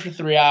go run for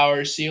 3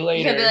 hours. See you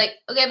later. You'd be like,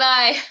 okay,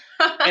 bye.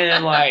 And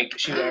then, like,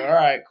 she'd be like, all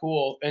right,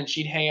 cool. And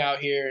she'd hang out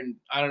here, and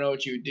I don't know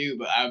what you would do,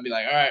 but I would be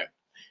like, all right.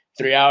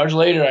 3 hours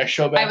later, I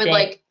show back up. I would,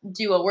 like,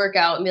 do a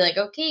workout and be like,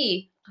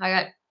 okay, I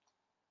got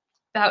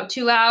about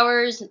 2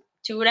 hours,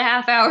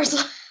 2.5 hours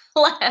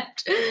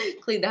left.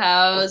 Clean the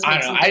house,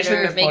 make some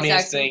dinner, make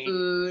Zach some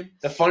food.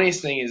 The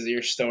funniest thing is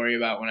your story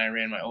about when I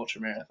ran my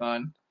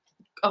ultramarathon.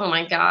 Oh,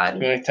 my God.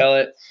 You want to tell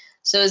it?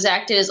 So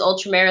Zach did his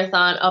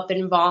ultramarathon up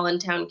in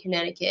Voluntown,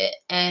 Connecticut,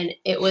 and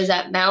it was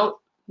at Mount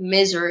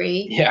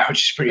Misery. Yeah,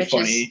 which is pretty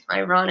funny. Is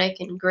ironic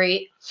and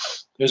great.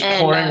 It was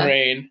pouring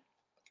rain.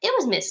 It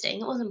was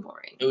misting. It wasn't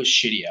pouring. It was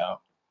shitty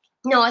out.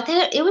 No, I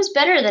think it was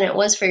better than it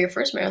was for your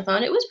first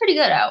marathon. It was pretty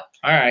good out.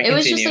 All right, It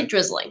was just like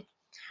drizzling.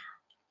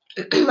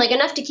 Like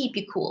enough to keep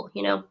you cool,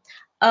 you know?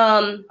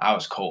 I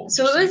was cold.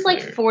 So it was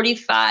like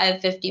 45,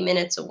 50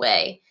 minutes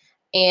away.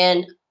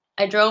 And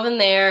I drove in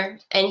there,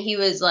 and he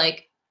was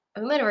like, I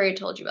might have already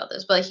told you about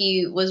this, but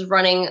he was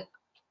running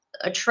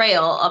a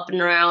trail up and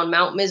around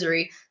Mount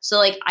Misery. So,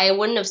 like, I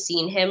wouldn't have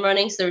seen him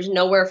running, so there's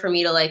nowhere for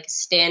me to, like,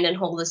 stand and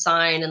hold the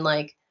sign and,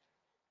 like,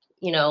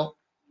 you know,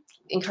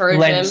 encourage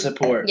him. Lend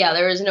support. Yeah,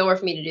 there was nowhere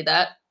for me to do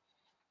that.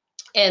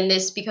 And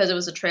this, because it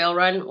was a trail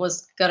run,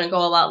 was going to go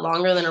a lot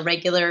longer than a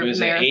regular marathon. It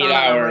was an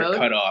 8-hour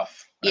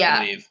cutoff, I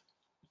believe.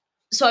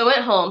 So I went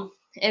home,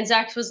 and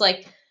Zach was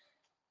like,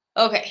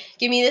 okay,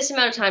 give me this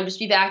amount of time. Just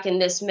be back in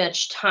this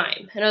much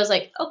time. And I was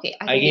like, okay,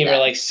 I gave her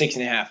like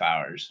 6.5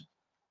 hours.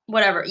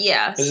 Whatever,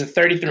 yeah. It was a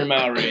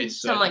 33-mile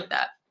race. Something like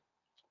that.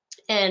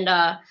 And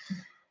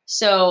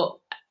so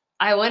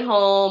I went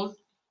home,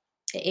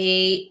 I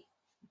ate,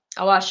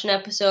 I watched an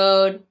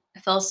episode,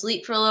 I fell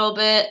asleep for a little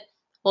bit,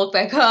 woke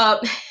back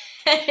up,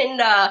 and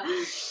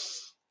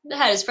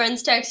had his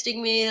friends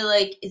texting me,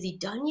 like, is he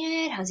done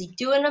yet? How's he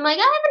doing? I'm like,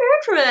 I haven't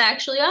heard from him,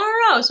 actually. I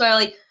don't know. So I,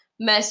 like,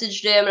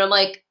 messaged him, and I'm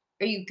like,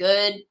 are you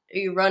good? Are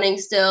you running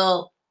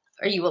still?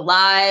 Are you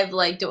alive?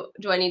 Like, do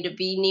I need to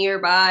be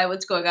nearby?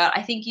 What's going on?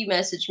 I think you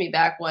messaged me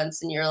back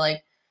once, and you're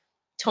like,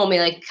 told me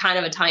like kind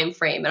of a time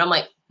frame. And I'm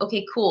like,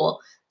 okay,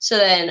 cool. So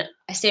then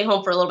I stayed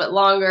home for a little bit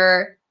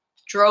longer,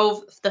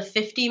 drove the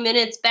 50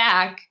 minutes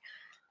back,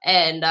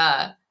 and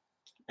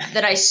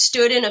then I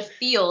stood in a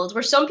field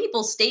where some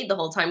people stayed the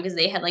whole time because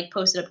they had like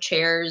posted up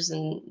chairs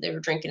and they were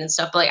drinking and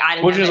stuff. But like I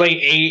didn't. Which was like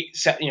 8.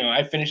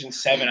 I finished in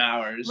 7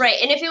 hours. Right,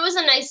 and if it was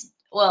a nice.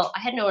 Well, I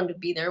had no one to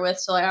be there with,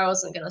 so like, I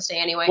wasn't going to stay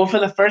anyway. Well, for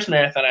the first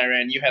marathon I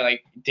ran, you had,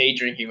 like, day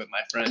drinking with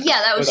my friends.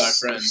 Yeah, that was with our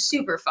friends.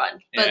 Super fun.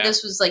 But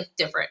this was, like,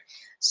 different.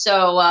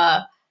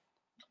 So,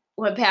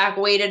 went back,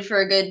 waited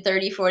for a good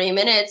 30, 40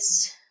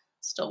 minutes.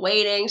 Still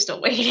waiting.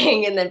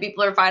 And then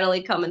people are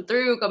finally coming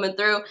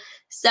through.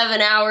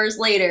 7 hours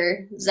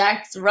later,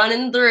 Zach's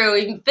running through.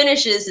 He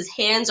finishes. His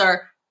hands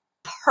are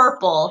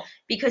purple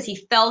because he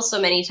fell so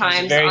many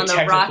times on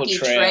the rocky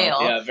trail.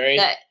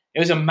 Yeah, it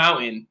was a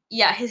mountain.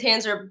 Yeah, his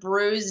hands are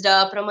bruised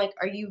up, and I'm like,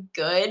 "Are you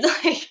good?"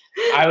 Like,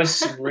 I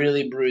was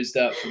really bruised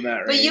up from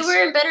that race. But you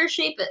were in better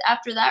shape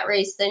after that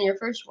race than your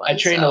first one. I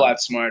trained a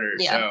lot smarter.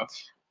 Yeah.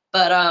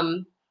 But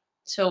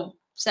so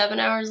 7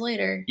 hours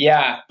later.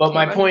 Yeah, but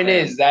my point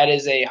is that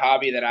is a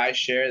hobby that I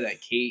share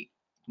that Kate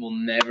will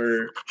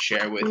never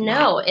share with me.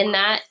 No, and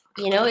that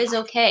is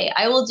okay.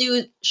 I will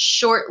do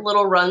short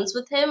little runs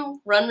with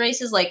him. Run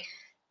races like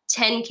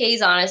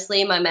 10Ks,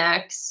 honestly, my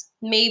max.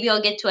 Maybe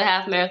I'll get to a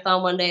half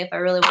marathon one day if I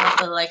really want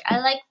to. Like, I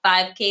like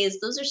 5Ks.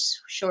 Those are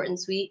short and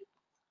sweet.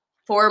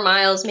 4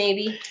 miles,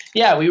 maybe.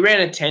 Yeah, we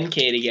ran a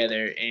 10K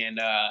together, and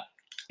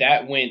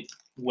that went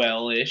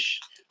well-ish.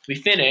 We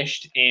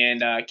finished,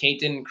 and Kate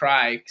didn't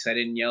cry because I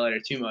didn't yell at her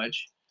too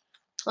much.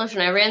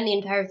 Listen, I ran the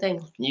entire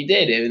thing. You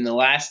did. In the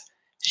last,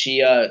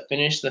 she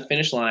finished the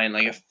finish line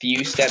like a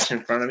few steps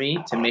in front of me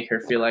to make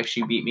her feel like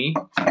she beat me.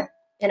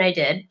 And I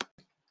did.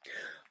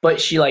 But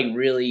she, like,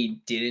 really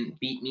didn't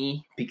beat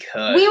me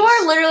because... We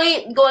were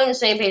literally going the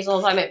same pace the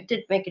whole time. It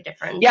did make a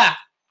difference. Yeah.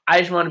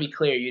 I just want to be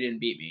clear. You didn't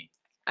beat me.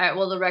 All right.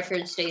 Well, the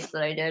record states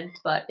that I did,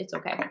 but it's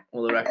okay.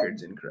 Well, the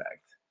record's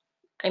incorrect.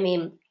 I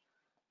mean,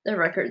 the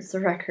record's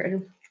the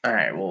record. All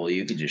right. Well,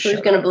 you could just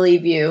Who's going to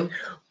believe you?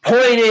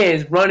 Point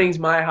is, running's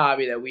my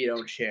hobby that we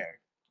don't share.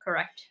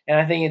 Correct. And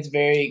I think it's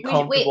very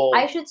comfortable.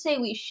 Wait, I should say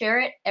we share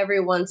it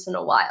every once in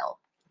a while.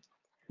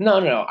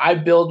 No. I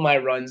build my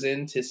runs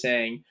into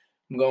saying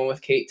I'm going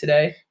with Kate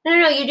today.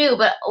 No, you do.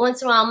 But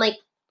once in a while, I'm like,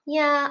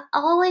 yeah,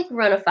 I'll like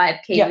run a 5K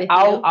Yeah, with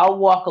I'll you. I'll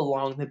walk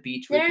along the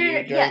beach No, with you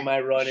yeah, during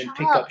my run and shut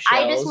pick up. up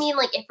I just shells. mean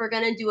like if we're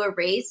gonna do a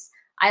race,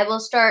 I will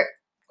start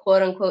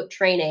quote unquote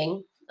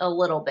training a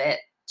little bit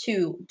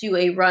to do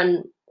a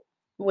run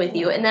with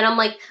you, and then I'm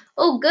like,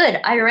 oh, good,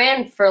 I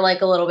ran for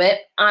like a little bit.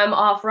 I'm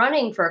off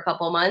running for a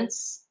couple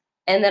months,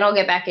 and then I'll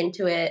get back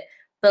into it.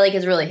 But like,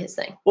 it's really his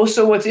thing. Well,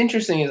 so what's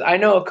interesting is I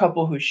know a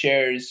couple who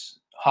shares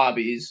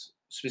hobbies,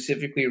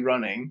 specifically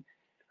running,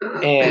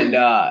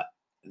 and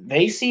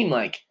they seem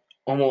like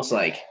almost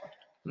like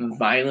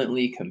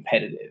violently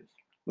competitive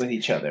with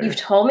each other. You've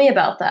told me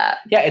about that.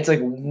 Yeah, it's like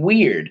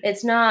weird.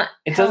 It's not.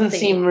 It healthy. doesn't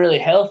seem really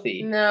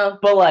healthy. No.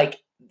 But like,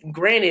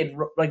 granted,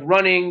 like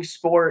running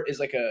sport is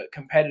like a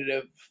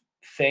competitive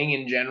thing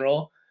in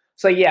general.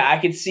 So yeah, I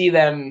could see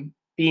them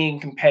being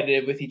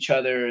competitive with each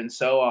other and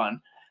so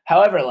on.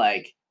 However,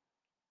 like,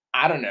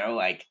 I don't know,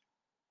 like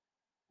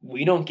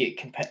we don't get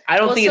competitive. I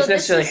don't Well, think so it's this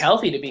necessarily is-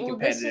 healthy to be well,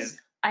 competitive.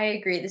 I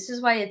agree. This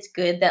is why it's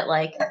good that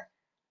like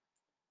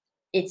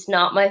it's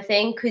not my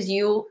thing, because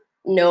you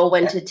know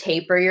when to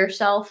taper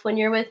yourself when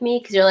you're with me,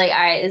 because you're like, all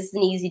right, it's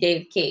an easy day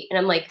with Kate, and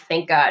I'm like,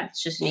 thank God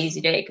it's just an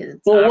easy day because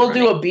it's Well, not we'll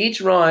do running. a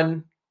beach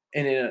run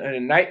in a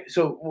night.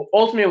 So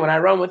ultimately, when I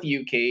run with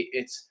you, Kate,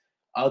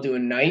 I'll do a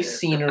nice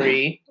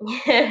scenery,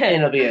 and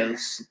it'll be a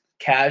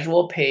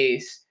casual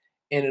pace,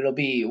 and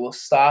we'll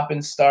stop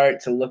and start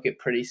to look at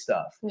pretty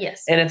stuff.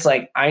 Yes. And it's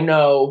like, I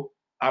know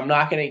I'm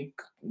not going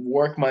to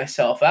work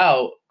myself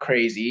out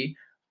crazy.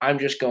 I'm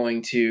just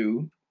going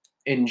to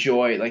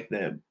enjoy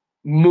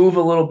move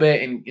a little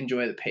bit and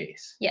enjoy the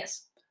pace.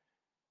 Yes.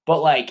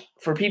 But like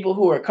for people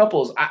who are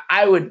couples,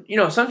 I would,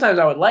 sometimes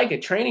I would like a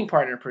training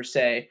partner per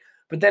se.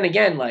 But then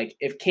again, like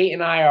if Kate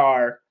and I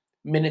are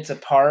minutes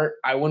apart,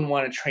 I wouldn't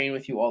want to train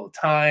with you all the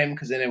time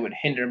because then it would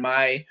hinder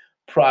my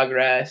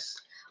progress.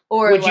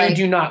 Or which like, you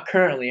do not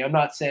currently. I'm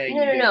not saying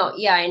no.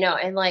 Yeah, I know.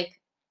 And like,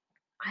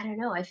 I don't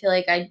know. I feel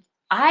like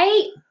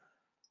I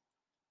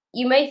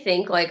you may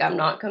think like I'm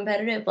not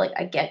competitive. Like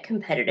I get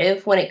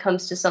competitive when it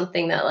comes to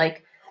something that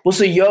like Well,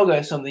 so yoga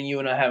is something you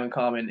and I have in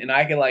common, and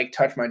I can like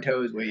touch my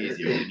toes way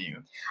easier than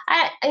you.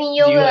 I mean Do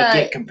yoga. you like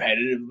get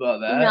competitive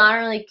about that? No, I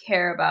don't really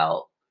care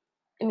about.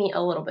 I mean,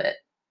 a little bit.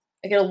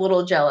 I get a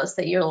little jealous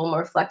that you're a little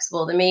more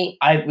flexible than me.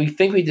 We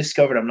think we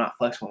discovered I'm not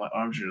flexible. My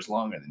arms are just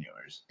longer than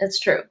yours. That's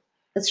true.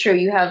 That's true.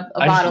 You have a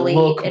I just bodily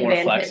look more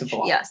advantage.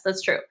 flexible. Yes,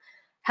 that's true.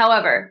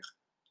 However,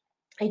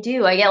 I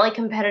do. I get like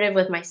competitive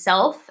with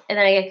myself, and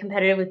then I get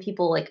competitive with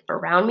people like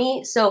around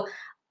me. So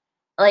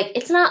like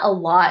it's not a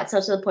lot. It's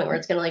not to the point where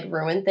it's gonna like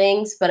ruin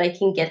things, but I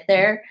can get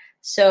there.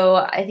 So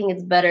I think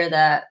it's better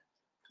that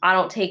I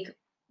don't take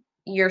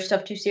your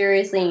stuff too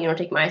seriously and you don't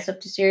take my stuff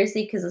too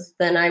seriously, because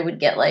then I would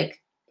get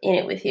like in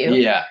it with you.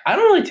 Yeah, I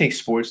don't really take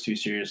sports too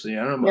seriously.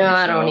 I don't know. No, About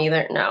I don't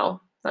yourself. either.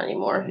 No, not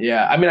anymore.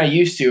 Yeah, I mean, I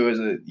used to as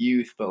a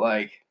youth, but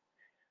like,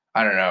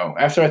 I don't know.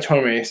 After I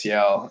tore my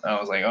ACL, I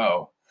was like,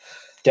 oh,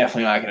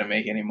 definitely not going to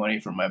make any money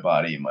from my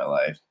body in my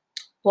life.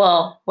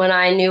 Well, when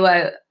I knew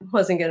I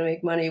wasn't going to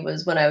make money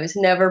was when I was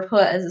never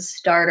put as a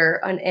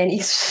starter on any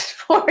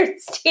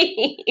sports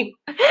team.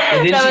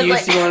 And didn't you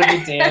used to want to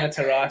be Diana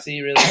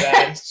Taurasi really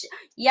bad?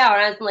 Yeah, when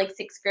I was in like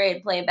 6th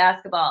grade playing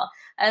basketball.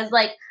 I was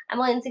like, I'm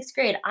only in 6th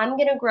grade. I'm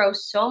going to grow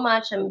so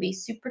much. I'm going to be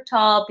super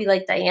tall, be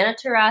like Diana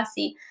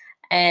Taurasi.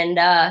 And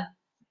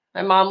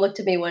my mom looked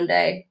at me one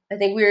day. I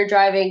think we were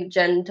driving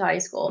Jen to high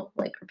school,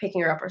 like, or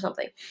picking her up or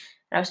something.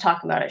 And I was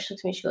talking about it. She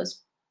looked at me. She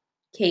goes,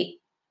 Kate,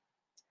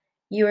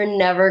 you are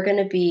never going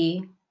to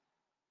be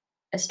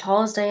as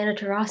tall as Diana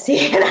Taurasi.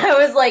 And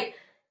I was like,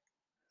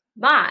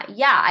 Ma,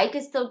 yeah, I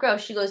could still grow.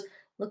 She goes,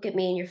 look at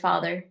me and your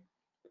father.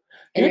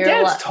 And your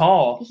dad's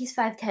tall. He's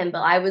 5'10",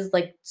 but I was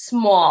like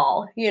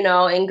small,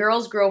 and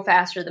girls grow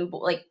faster than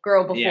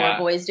grow before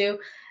boys do.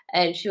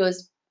 And she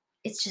was,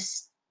 it's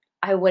just,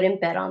 I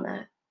wouldn't bet on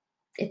that.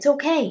 It's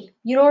okay.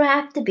 You don't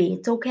have to be.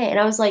 It's okay. And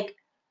I was like,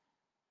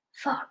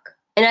 fuck.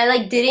 And I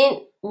like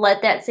didn't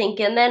let that sink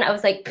in then. I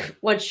was like,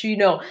 what she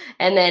know?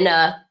 And then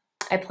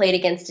I played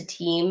against a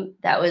team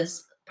that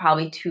was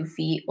probably 2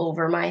 feet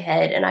over my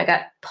head, and I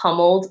got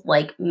pummeled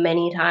like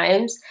many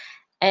times.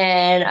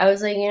 And I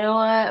was like, you know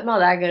what? I'm not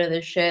that good at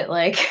this shit.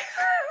 Like,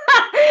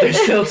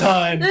 there's still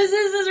time. This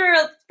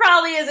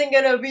probably isn't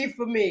gonna be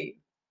for me.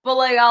 But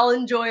like, I'll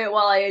enjoy it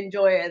while I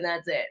enjoy it, and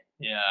that's it.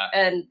 Yeah.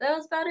 And that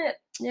was about it.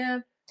 Yeah.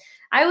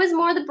 I was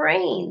more the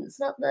brains,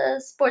 not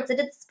the sports. I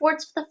did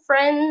sports for the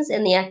friends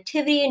and the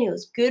activity, and it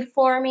was good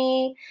for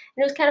me.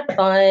 And it was kind of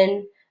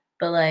fun,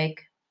 but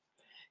like.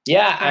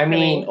 Yeah, I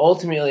mean,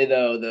 ultimately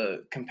though,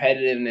 the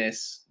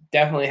competitiveness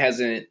definitely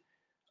hasn't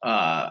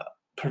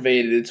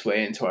pervaded its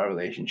way into our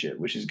relationship,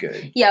 which is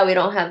good. Yeah, we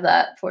don't have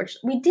that.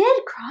 Fortunately, we did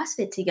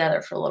CrossFit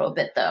together for a little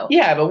bit though.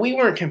 Yeah, but we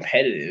weren't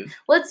competitive.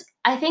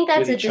 I think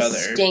that's a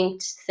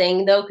distinct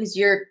thing though, because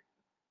you're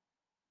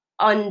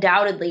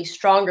undoubtedly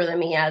stronger than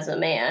me as a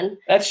man.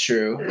 That's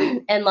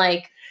true. And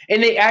like,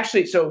 and they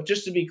actually, so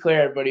just to be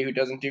clear, everybody who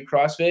doesn't do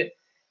CrossFit,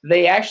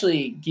 they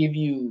actually give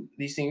you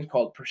these things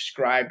called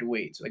prescribed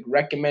weights, like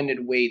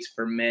recommended weights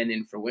for men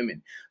and for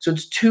women. So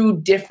it's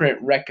 2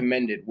 different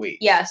recommended weights.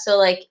 Yeah, so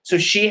like So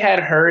she had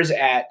hers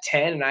at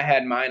 10 and I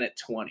had mine at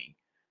 20,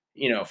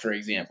 for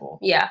example.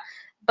 Yeah.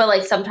 But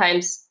like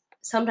sometimes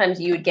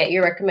you would get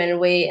your recommended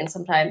weight and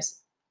sometimes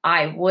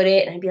I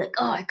wouldn't, and I'd be like,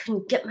 oh, I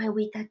couldn't get my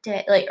weight that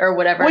day, like, or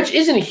whatever. Which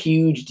isn't a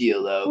huge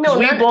deal though, because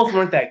we both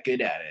weren't that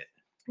good at it.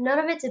 None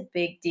of it's a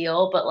big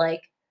deal, but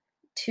like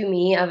to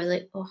me, I was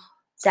like, oh,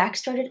 Zach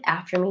started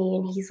after me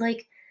and he's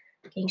like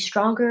getting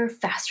stronger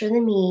faster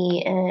than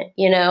me, and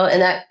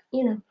and that.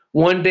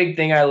 One big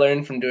thing I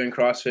learned from doing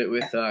CrossFit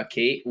with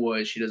Kate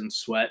was she doesn't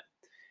sweat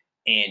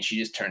and she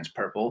just turns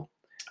purple.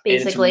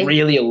 Basically. And it's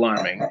really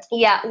alarming.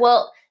 Yeah,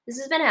 well, this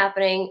has been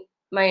happening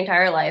my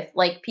entire life.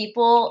 Like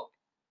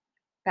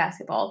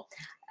basketball,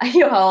 you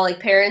know how like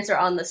parents are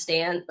on the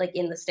stand, like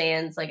in the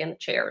stands, like in the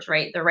chairs,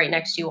 right? They're right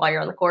next to you while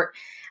you're on the court.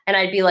 And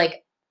I'd be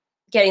like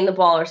getting the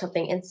ball or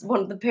something. And one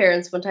of the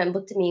parents one time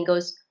looked at me and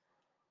goes,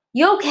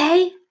 you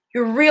okay?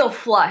 You're real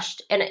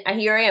flushed. And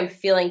here I am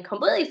feeling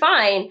completely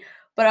fine.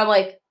 But I'm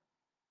like,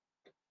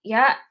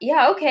 yeah,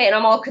 okay. And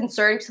I'm all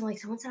concerned because I'm like,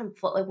 someone said I'm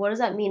like, what does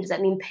that mean? Does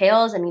that mean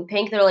pale? Does that mean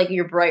pink? They're like,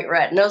 you're bright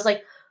red. And I was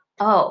like,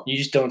 oh. You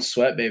just don't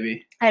sweat,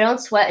 baby. I don't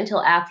sweat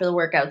until after the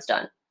workout's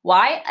done.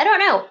 Why? I don't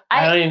know.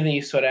 I don't even think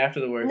you sweat after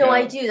the workout. No,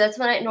 I do. That's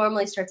when it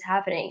normally starts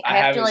happening. I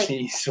haven't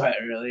seen you sweat,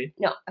 really.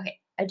 No, okay.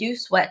 I do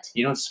sweat.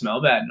 You don't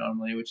smell bad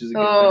normally, which is a good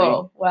thing.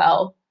 Oh,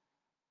 well.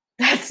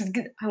 That's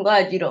good. I'm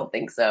glad you don't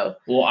think so.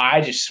 Well, I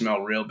just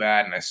smell real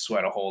bad and I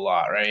sweat a whole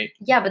lot, right?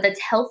 Yeah, but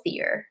that's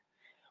healthier.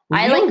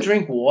 Well, you don't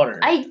drink water.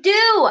 I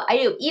do.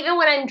 Even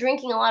when I'm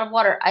drinking a lot of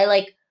water,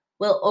 I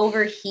will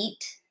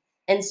overheat,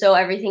 and so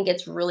everything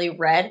gets really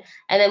red.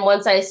 And then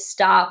once I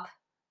stop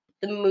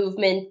the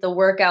movement, the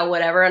workout,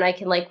 whatever, and I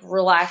can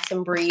relax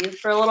and breathe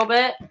for a little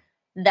bit,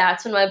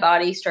 that's when my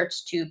body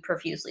starts to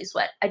profusely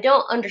sweat. I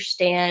don't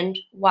understand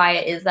why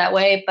it is that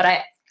way, but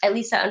at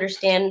least I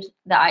understand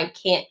that I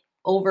can't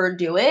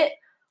overdo it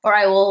or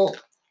I will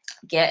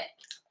get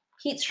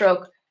heat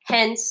stroke,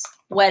 hence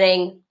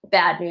wedding,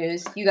 bad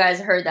news. You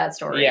guys heard that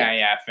story.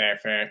 Yeah,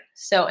 fair.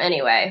 So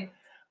anyway.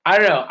 I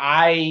don't know.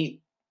 I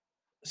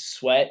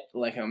sweat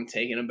like I'm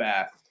taking a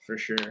bath for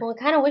sure. Well, I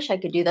kind of wish I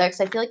could do that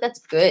because I feel like that's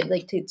good,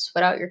 to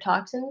sweat out your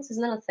toxins.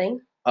 Isn't that a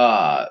thing?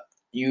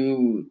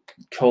 You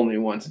told me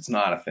once it's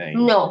not a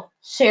thing. No,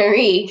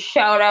 Sari.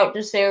 Shout out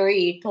to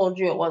Sari. Told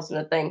you it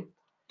wasn't a thing.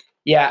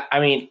 Yeah, I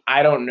mean,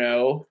 I don't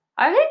know.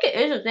 I think it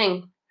is a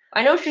thing.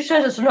 I know she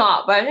says it's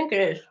not, but I think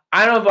it is.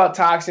 I don't know about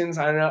toxins.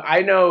 I don't know.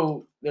 I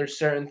know there's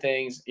certain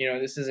things.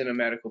 This isn't a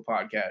medical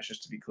podcast,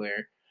 just to be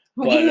clear.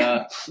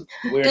 But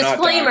we're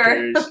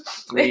disclaimer. Not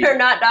doctors. We are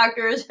not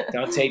doctors.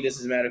 Don't take this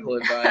as medical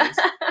advice.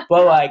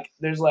 But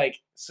there's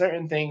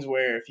certain things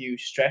where if you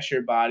stress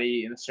your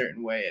body in a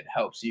certain way, it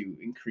helps you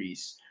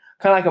increase.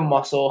 Kind of like a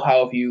muscle.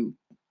 How if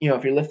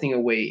if you're lifting a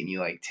weight and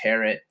you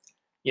tear it,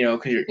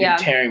 because you're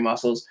tearing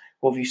muscles.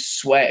 Well, if you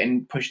sweat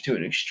and push it to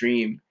an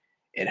extreme,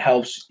 it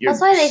helps your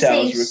cells recover. That's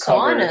why they say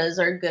saunas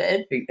are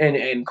good.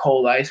 And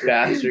cold ice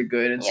baths are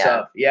good and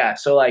stuff. Yeah.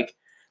 So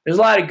there's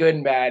a lot of good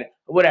and bad.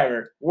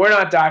 Whatever. We're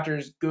not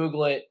doctors.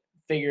 Google it.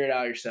 Figure it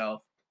out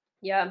yourself.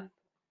 Yeah.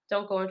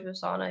 Don't go into a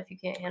sauna if you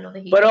can't handle the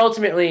heat. But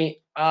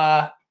ultimately,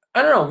 I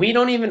don't know.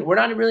 We're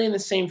not really in the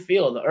same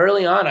field.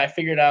 Early on, I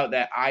figured out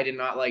that I did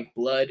not like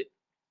blood,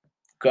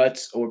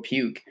 guts, or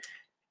puke.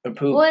 Or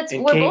poop. Well,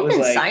 we're both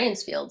in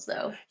science fields,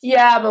 though.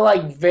 Yeah,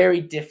 but very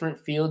different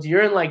fields.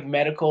 You're in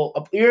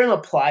medical. You're in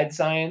applied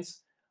science,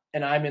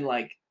 and I'm in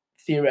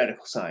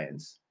theoretical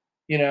science.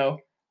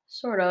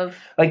 Sort of.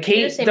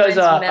 Kate does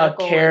a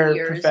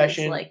care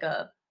profession, like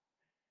a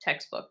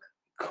textbook.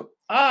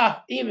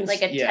 Even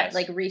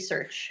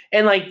research,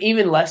 and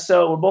even less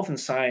so. We're both in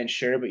science,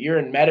 sure, but you're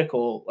in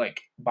medical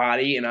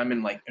body, and I'm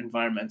in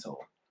environmental.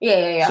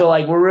 Yeah. So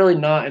we're really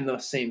not in the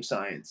same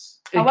science.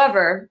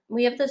 However,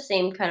 we have the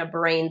same kind of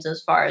brains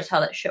as far as how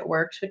that shit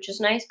works, which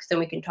is nice because then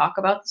we can talk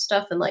about the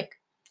stuff and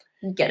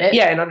get it.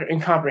 Yeah,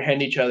 and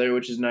comprehend each other,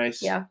 which is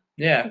nice. Yeah.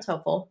 It's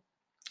helpful.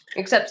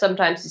 Except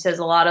sometimes he says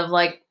a lot of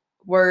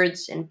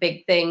words and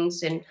big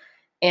things and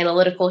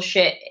analytical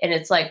shit, and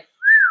it's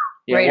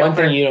one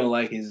thing you don't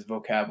like is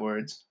vocab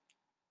words.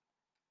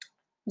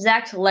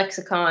 Zach's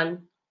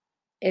lexicon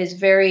is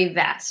very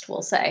vast,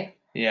 we'll say.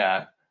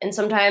 Yeah. And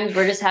sometimes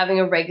we're just having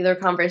a regular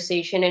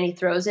conversation and he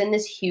throws in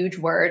this huge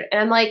word. And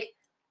I'm like,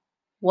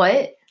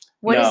 what?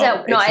 What is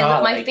that? No,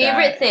 my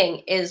favorite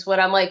thing is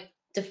when I'm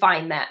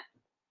define that.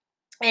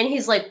 And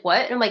he's like,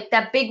 what? And I'm like,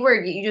 that big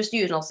word you just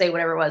used. And I'll say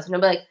whatever it was. And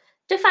I'm like,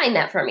 define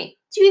that for me.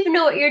 Do you even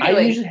know what you're doing? I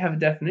usually have a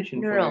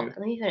definition for you. No,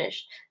 let me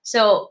finish.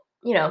 So,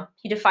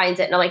 he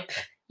defines it. And I'm like,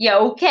 yeah,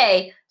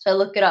 okay. So I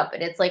look it up.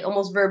 And it's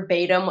almost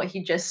verbatim what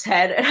he just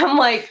said. And I'm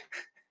like...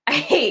 I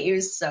hate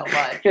you so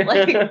much.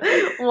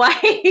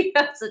 Why you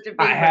have such a big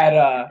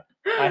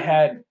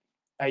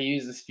I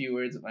used this few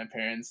words with my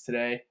parents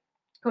today.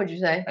 What'd you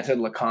say? I said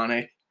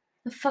laconic.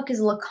 The fuck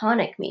does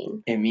laconic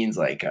mean? It means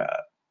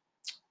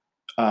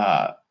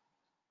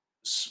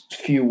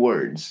few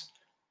words.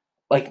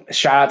 like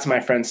shout out to my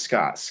friend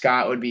Scott.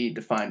 Scott would be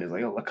defined as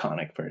like a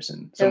laconic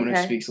person, someone who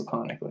Okay. speaks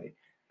laconically.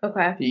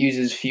 Okay. He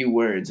uses few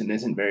words and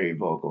isn't very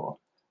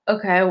vocal.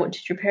 Okay. What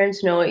did your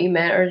parents know what you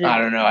meant, or I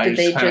don't know. I did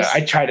they just?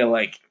 I try to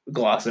like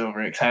gloss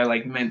over it because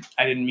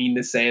I didn't mean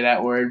to say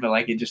that word, but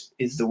like it just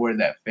is the word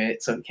that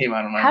fit, so it came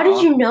out of my How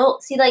mouth. did you know?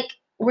 See, like,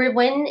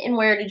 when and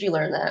where did you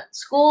learn that?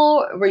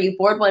 School? Were you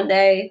bored one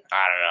day?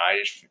 I don't know. I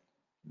just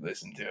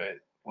listened to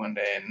it one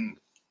day and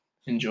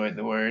enjoyed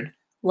the word.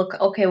 Look.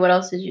 Okay. What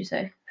else did you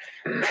say?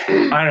 I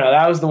don't know.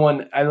 That was the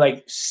one I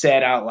like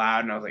said out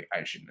loud, and I was like,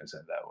 I shouldn't have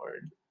said that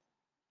word.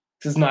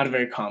 This is not a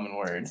very common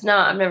word. It's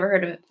not. I've never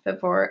heard of it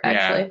before,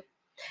 actually. Yeah.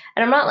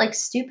 And I'm not like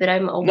stupid.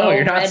 I'm a No,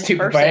 you're not well-read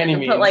stupid person. by any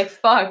means. But like,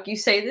 fuck, you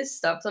say this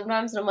stuff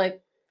sometimes, and I'm like,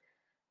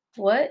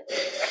 what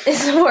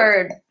is the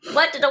word?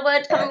 What did a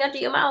word coming out of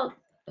your mouth?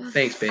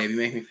 Thanks, baby.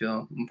 Make me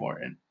feel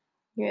important.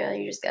 Yeah,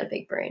 you just got a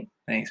big brain.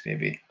 Thanks,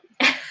 baby.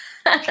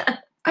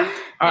 All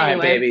All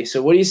right, baby.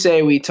 So what do you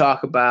say we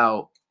talk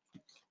about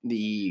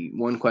the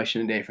one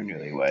question a day for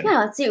newlywed? Yeah,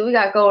 let's see what we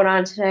got going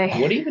on today.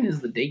 What even is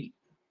the date?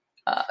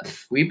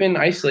 We've been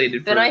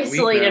isolated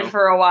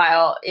for a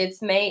while.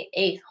 It's May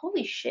 8th.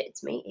 Holy shit,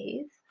 it's May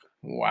 8th.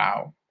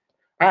 Wow.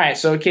 All right,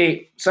 so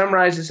Kate,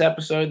 summarize this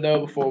episode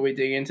though before we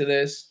dig into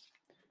this.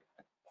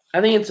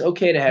 I think it's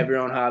okay to have your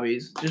own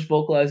hobbies. Just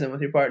vocalize them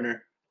with your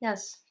partner.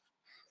 Yes.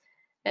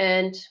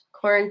 And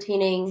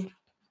quarantining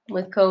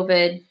with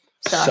COVID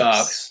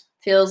sucks.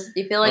 You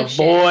feel like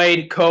avoid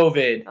shit.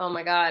 COVID. Oh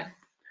my god.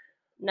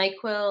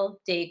 NyQuil,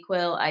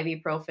 Dayquil,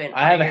 ibuprofen.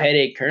 I have a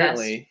headache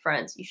currently. Best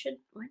friends. You should.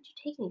 Why don't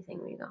you take anything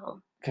when you go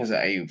home? Because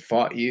I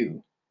fought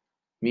you.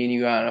 Me and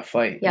you got in a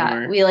fight.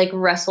 Yeah, we like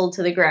wrestled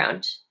to the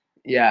ground.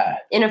 Yeah.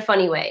 In a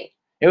funny way.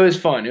 It was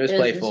fun. It was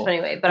playful. It was a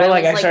funny way. But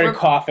I started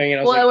coughing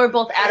and I was we're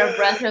both out of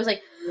breath and I was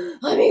like,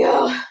 let me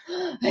go.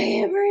 I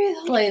can't breathe.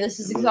 Like, this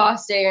is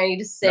exhausting. I need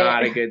to sit.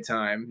 Not a good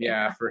time.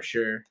 Yeah, for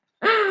sure.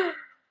 All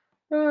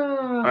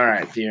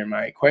right, dear.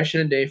 My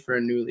question a day for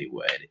a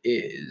newlywed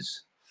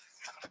is,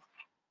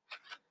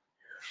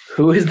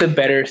 who is the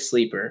better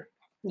sleeper?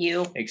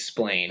 You.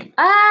 Explain.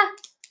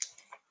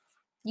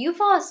 You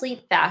fall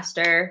asleep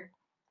faster,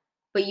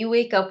 but you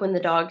wake up when the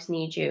dogs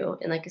need you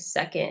in like a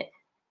second.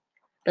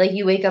 Like,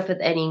 you wake up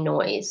with any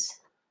noise.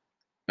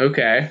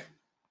 Okay.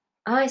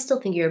 I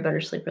still think you're a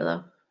better sleeper,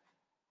 though.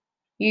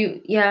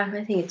 Yeah,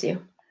 I think it's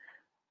you.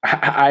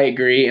 I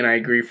agree, and I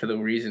agree for the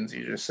reasons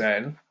you just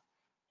said.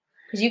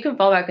 Because you can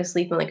fall back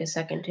asleep in like a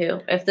second,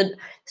 too.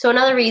 So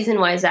another reason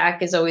why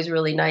Zach is always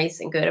really nice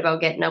and good about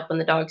getting up when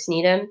the dogs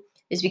need him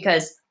is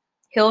because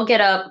he'll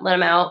get up, let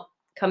him out,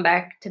 come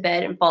back to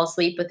bed, and fall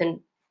asleep within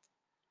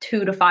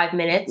 2 to 5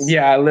 minutes.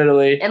 Yeah,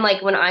 literally. And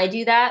like when I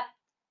do that,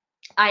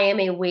 I am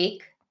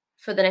awake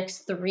for the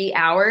next 3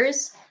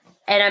 hours,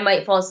 and I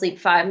might fall asleep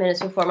 5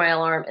 minutes before my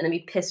alarm and then be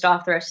pissed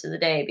off the rest of the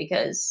day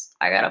because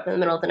I got up in the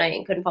middle of the night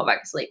and couldn't fall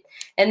back asleep.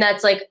 And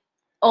that's like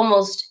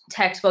almost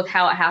textbook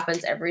how it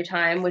happens every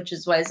time, which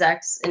is why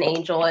Zach's an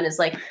angel and is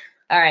like,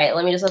 all right,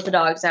 let me just let the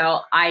dogs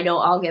out. I know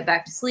I'll get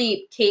back to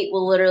sleep. Kate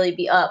will literally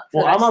be up.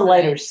 Well, I'm a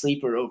lighter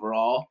sleeper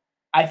overall.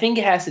 I think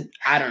it has to,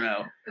 I don't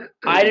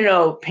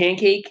know.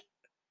 Pancake,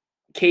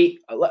 Kate,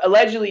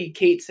 allegedly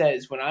Kate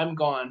says when I'm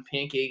gone,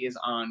 Pancake is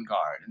on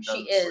guard and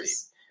doesn't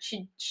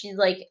sleep. She's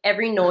like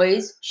every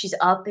noise, she's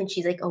up and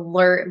she's like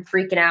alert and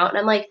freaking out. And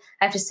I'm like,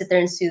 I have to sit there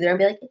and soothe her and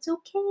be like, it's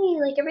okay,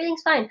 like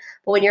everything's fine.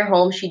 But when you're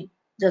home, she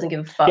doesn't give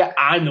a fuck. Yeah,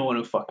 I'm the one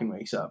who fucking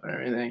wakes up and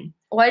everything.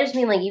 Well, I just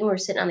mean like even when we're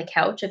sitting on the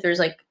couch, if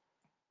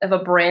a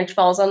branch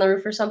falls on the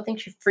roof or something,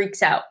 she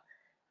freaks out.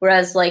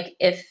 Whereas like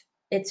if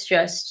it's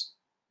just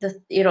if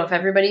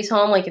everybody's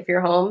home, like if you're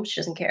home, she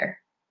doesn't care.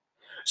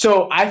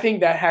 So I think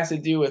that has to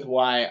do with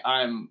why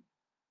I'm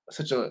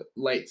such a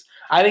light.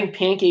 I think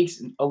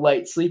Pancake's a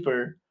light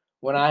sleeper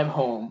when I'm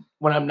home,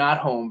 when I'm not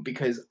home,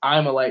 because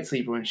I'm a light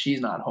sleeper when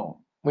she's not home.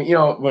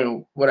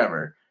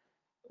 Whatever.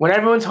 When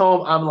everyone's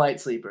home, I'm a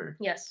light sleeper.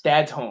 Yes.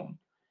 Dad's home.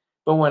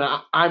 But when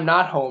I'm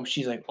not home,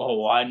 she's like,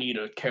 oh, well, I need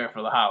to care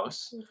for the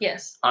house.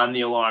 Yes. I'm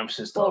the alarm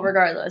system. Well,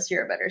 regardless,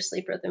 you're a better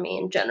sleeper than me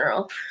in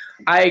general.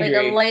 I agree.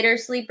 Like a lighter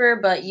sleeper,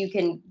 but you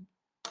can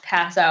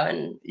pass out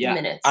in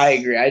minutes. I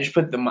agree. I just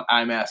put the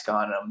eye mask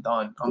on and I'm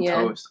done. I'm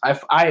toast.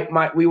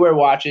 We wear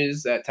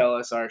watches that tell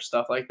us our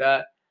stuff like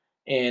that,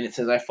 and it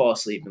says I fall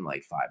asleep in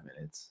like 5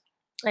 minutes.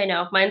 I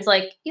know. Mine's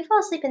like, you fall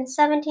asleep in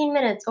 17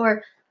 minutes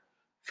or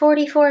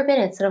 44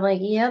 minutes. And I'm like,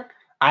 yep.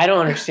 I don't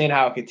understand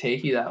how it could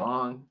take you that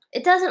long.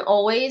 It doesn't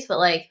always, but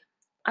like,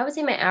 I would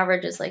say my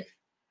average is like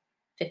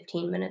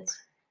 15 minutes.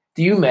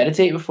 Do you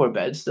meditate before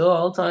bed still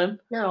all the time?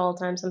 Not all the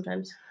time,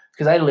 sometimes.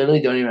 Because I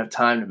literally don't even have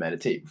time to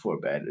meditate before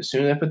bed. As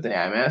soon as I put the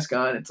eye mask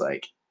on, it's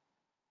like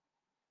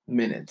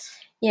minutes.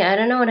 Yeah, I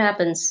don't know what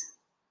happens.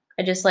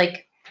 I just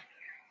like,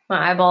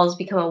 my eyeballs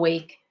become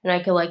awake and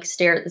I could like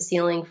stare at the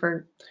ceiling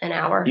for an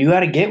hour. You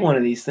got to get one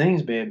of these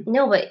things, babe.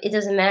 No, but it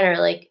doesn't matter.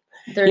 Like,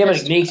 but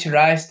it makes your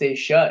eyes stay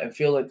shut and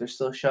feel like they're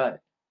still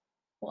shut.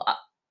 Well,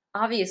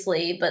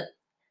 obviously, but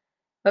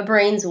my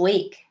brain's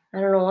awake.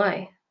 I don't know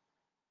why.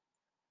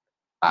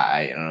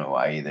 I don't know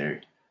why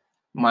either.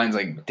 Mine's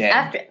like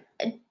dead.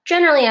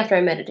 Generally, after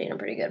I meditate, I'm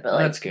pretty good, but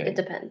like, That's good. It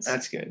depends.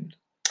 That's good.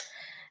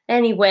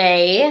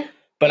 Anyway.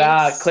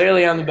 But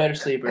clearly I'm the better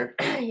sleeper.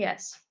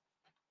 Yes.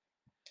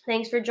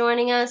 Thanks for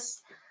joining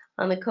us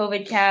on the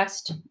COVID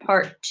cast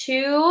part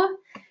 2.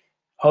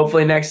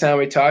 Hopefully next time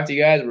we talk to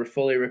you guys, we're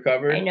fully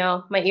recovered. I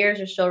know. My ears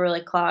are still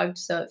really clogged,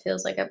 so it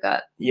feels like I've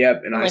got...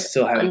 Yep, and I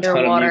still have a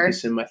ton of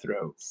mucus in my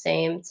throat.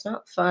 Same. It's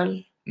not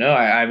fun. No,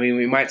 I mean,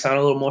 we might sound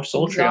a little more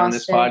sultry on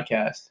this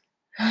podcast.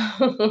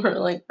 Or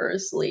like for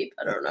asleep.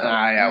 I don't know.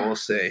 Yeah, we'll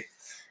see.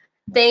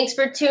 Thanks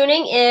for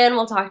tuning in.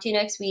 We'll talk to you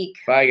next week.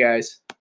 Bye, guys.